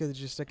 man. That's good that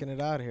you're sticking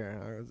it out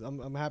here.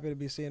 I'm happy to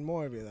be seeing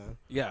more of you, though.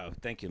 Yeah,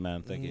 thank you,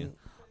 man. Thank you.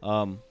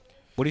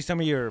 What are some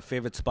of your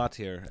favorite spots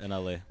here in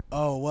LA?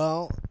 Oh,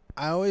 well,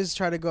 I always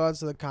try to go out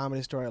to the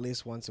Comedy Store at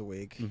least once a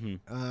week.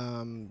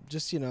 Mm-hmm.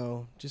 Just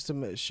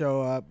to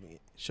show up,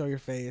 show your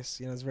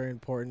face. It's very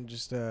important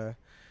just to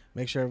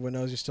make sure everyone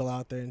knows you're still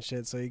out there and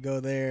shit. So you go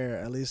there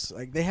at least,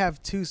 like, they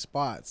have 2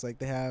 spots. Like,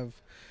 they have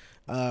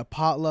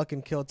Potluck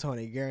and Kill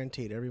Tony,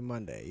 guaranteed every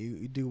Monday.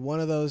 You do one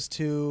of those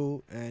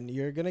two, and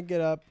you're gonna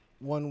get up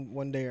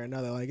one day or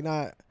another. Like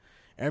not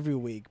every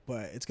week,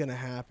 but it's gonna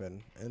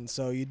happen. And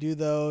so you do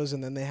those,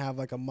 and then they have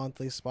like a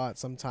monthly spot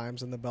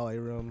sometimes in the belly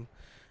room,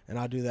 and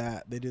I'll do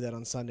that. They do that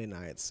on Sunday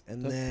nights,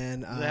 and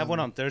then they have one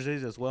on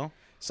Thursdays as well.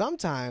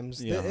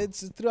 Sometimes Yeah.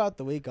 it's throughout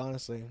the week,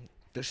 honestly.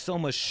 There's so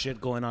much shit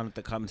going on at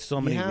the comedy.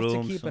 So many You have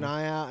rooms. to keep an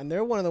eye out, and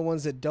they're one of the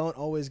ones that don't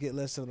always get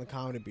listed on the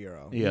Comedy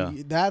Bureau. Yeah.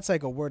 That's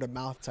like a word of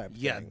mouth type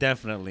Yeah, thing.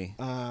 definitely.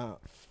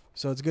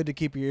 So it's good to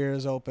keep your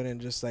ears open, and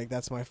just like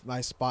that's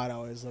my spot. I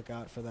always look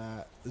out for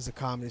that. Is a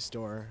Comedy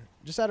Store,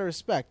 just out of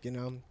respect, you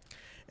know.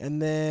 And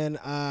then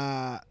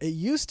it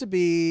used to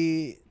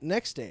be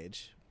Next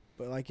Stage,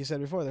 but like you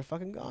said before, they're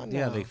fucking gone now.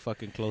 Yeah, they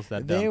fucking closed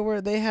that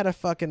down. They had a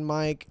fucking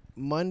mic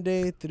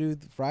Monday through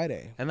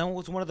Friday. And then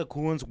was one of the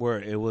cool ones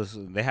where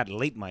they had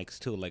late mics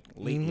too, like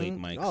late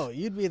mics. Oh,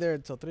 you'd be there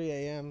until 3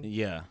 a.m.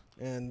 Yeah.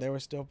 and they were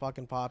still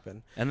fucking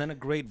popping. And then a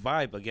great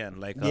vibe again,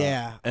 like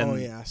Yeah. and Oh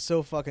yeah.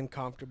 So fucking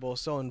comfortable,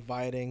 so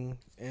inviting.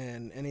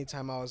 And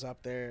anytime I was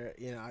up there,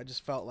 you know, I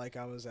just felt like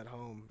I was at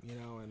home, you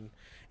know,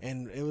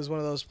 and it was one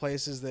of those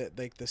places that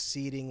like the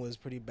seating was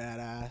pretty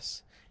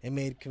badass. It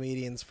made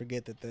comedians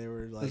forget that they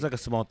were It like, was like a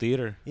small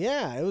theater.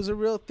 yeah, it was a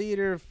real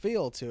theater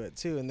feel to it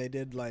too. And they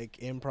did like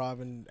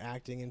improv and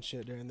acting and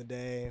shit during the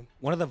day.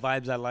 One of the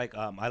vibes I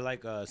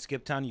like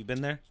Skip Town. You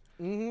been there?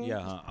 Mm-hmm.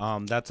 Yeah.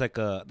 That's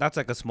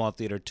like a small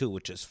theater too,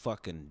 which is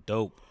fucking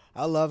dope.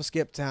 I love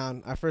Skip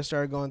Town. I first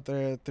started going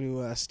through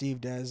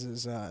Steve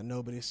Dez's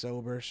Nobody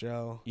Sober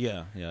show.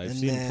 Yeah. I've And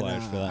seen then,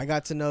 flyers for that. I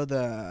got to know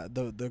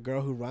the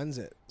girl who runs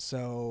it.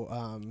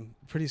 So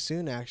pretty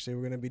soon, actually,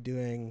 we're gonna be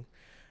doing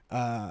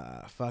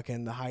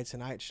fucking the High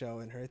Tonight show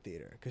in her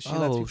theater because she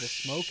lets people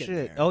smoke in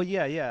there. Oh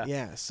yeah.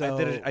 Yeah.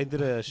 So I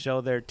did a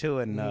show there too,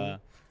 and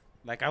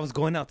like I was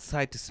going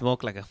outside to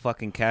smoke like a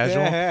fucking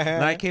casual,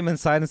 and I came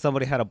inside and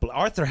somebody had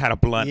Arthur had a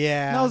blunt.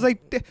 Yeah. And I was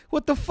like,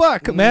 what the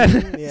fuck,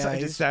 man? Yeah, So I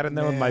just sat in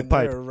there with my man,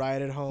 pipe. They're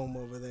right at home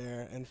over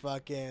there, and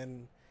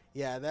fucking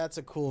yeah, that's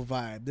a cool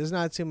vibe. There's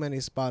not too many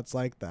spots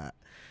like that.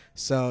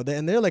 So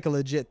and they're like a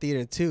legit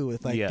theater too,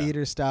 with like Yeah.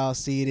 theater style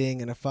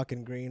seating and a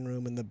fucking green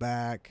room in the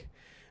back.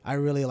 I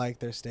really like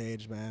their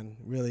stage, man.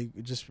 Really,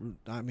 just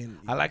I mean,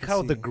 I like you how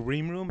can the see.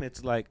 green room.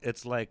 It's like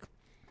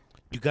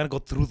you gotta go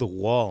through the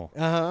wall.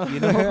 You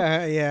know?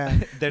 Yeah,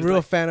 There's real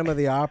like- Phantom of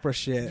the Opera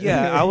shit.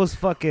 Yeah, I was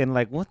fucking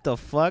like, what the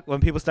fuck? When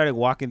people started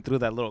walking through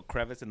that little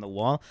crevice in the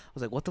wall, I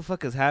was like, what the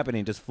fuck is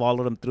happening? Just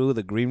followed them through.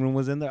 The green room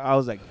was in there. I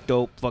was like,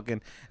 dope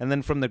fucking. And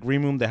then from the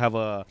green room, they have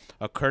a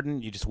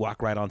curtain. You just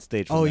walk right on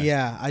stage. From Oh there.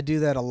 yeah, I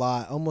do that a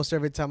lot. Almost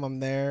every time I'm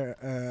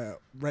there,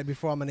 right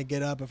before I'm gonna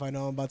get up, if I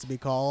know I'm about to be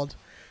called,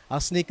 I'll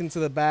sneak into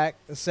the back,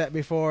 the set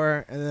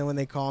before, and then when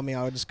they call me,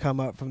 I'll just come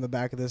up from the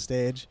back of the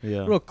stage.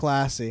 Yeah. Real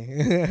classy.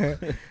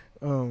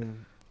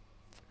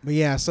 But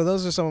yeah, so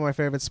those are some of my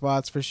favorite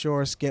spots for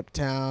sure. Skip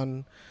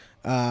Town,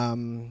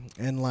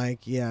 and like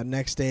yeah,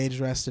 Next Stage,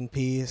 rest in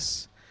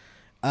peace.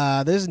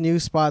 There's new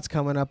spots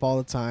coming up all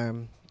the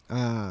time.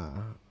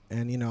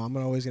 And you know, I'm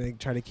always gonna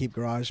try to keep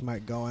Garage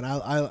Mic going.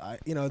 I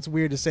you know, it's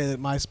weird to say that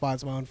my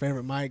spot's my own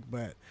favorite mic,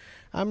 but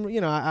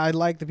I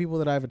like the people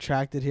that I've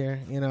attracted here.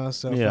 You know,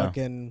 so Yeah.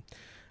 fucking,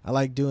 I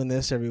like doing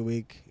this every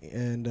week.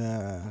 And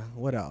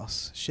what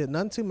else? Shit,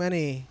 none too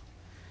many.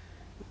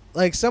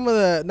 Like some of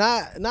the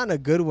not in a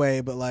good way,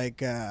 but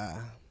like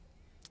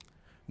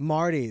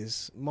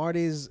Marty's.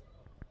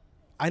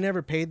 I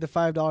never paid the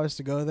 $5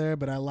 to go there,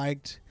 but I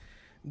liked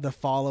the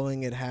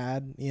following it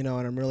had, you know,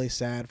 and I'm really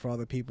sad for all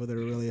the people that are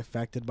really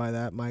affected by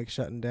that mic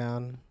shutting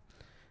down.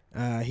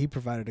 He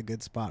provided a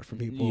good spot for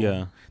people.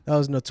 Yeah. That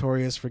was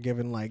notorious for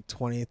giving like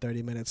 20,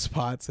 30-minute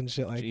spots and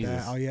shit like Jesus.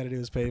 that. All you had to do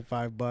was pay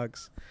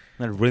 $5.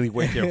 And really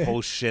work your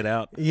whole shit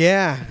out.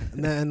 Yeah,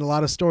 and a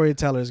lot of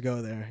storytellers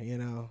go there, you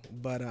know.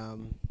 But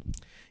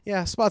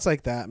yeah, spots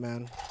like that,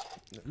 man.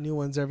 New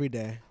ones every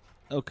day.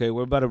 Okay,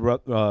 we're about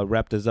to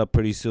wrap this up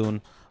pretty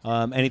soon.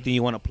 Anything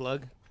you want to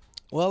plug?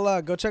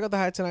 Well, go check out the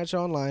High Tonight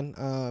Show online.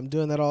 I'm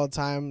doing that all the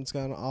time. It's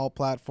on all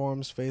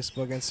platforms: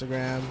 Facebook,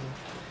 Instagram.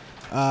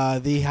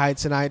 The High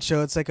Tonight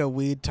Show. It's like a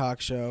weed talk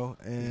show.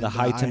 And The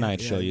High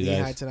Tonight Show, you the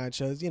guys. High Tonight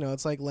Show. You know,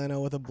 it's like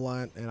Leno with a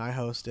blunt, and I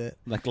host it.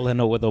 Like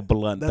Leno with a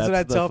blunt. That's what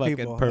I the tell fucking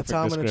people. Perfect That's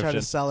how I'm going to try to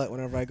description. sell it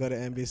whenever I go to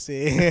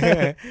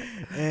NBC.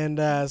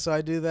 And so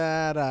I do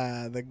that.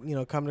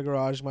 Come to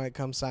Garage Mic,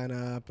 come sign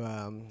up.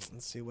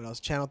 Let's see what else.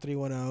 Channel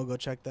 310, go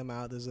check them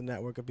out. There's a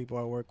network of people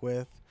I work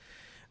with.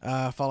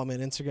 Follow me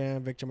on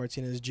Instagram, Victor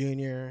Martinez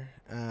Jr.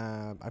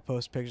 I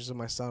post pictures of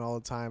my son all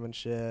the time and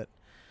shit.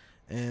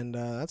 And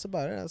that's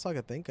about it. That's all I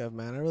can think of,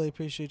 man. I really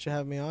appreciate you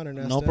having me on,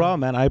 Ernesto. No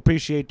problem, man. I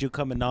appreciate you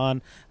coming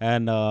on.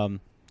 And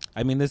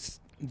I mean, this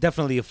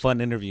definitely a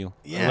fun interview.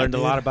 Yeah, I learned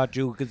dude. a lot about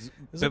you because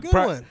It's a good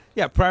one.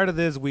 Yeah, prior to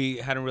this, we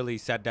hadn't really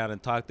sat down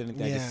and talked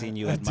anything. I just seen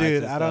you at mics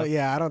dude. and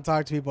I don't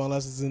talk to people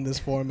unless it's in this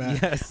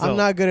format. Yeah, so- I'm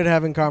not good at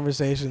having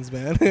conversations,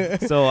 man.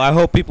 So I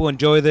hope people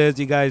enjoy this.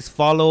 You guys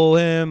follow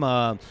him.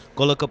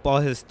 Go look up all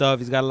his stuff.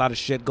 He's got a lot of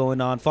shit going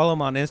on. Follow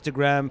him on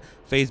Instagram,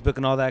 Facebook,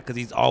 and all that because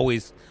he's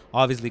always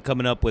obviously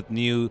coming up with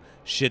new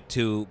shit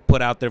to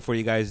put out there for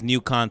you guys,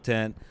 new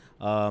content.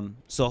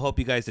 So hope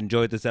you guys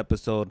enjoyed this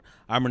episode.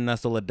 I'm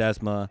Ernesto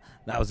Ledesma.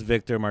 That was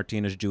Victor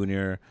Martinez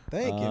Jr.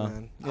 Thank you,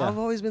 man. Yeah. I've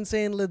always been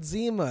saying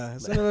Ledzima,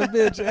 son of a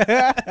bitch.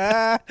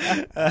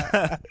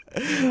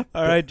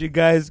 All right, you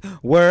guys,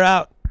 we're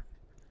out.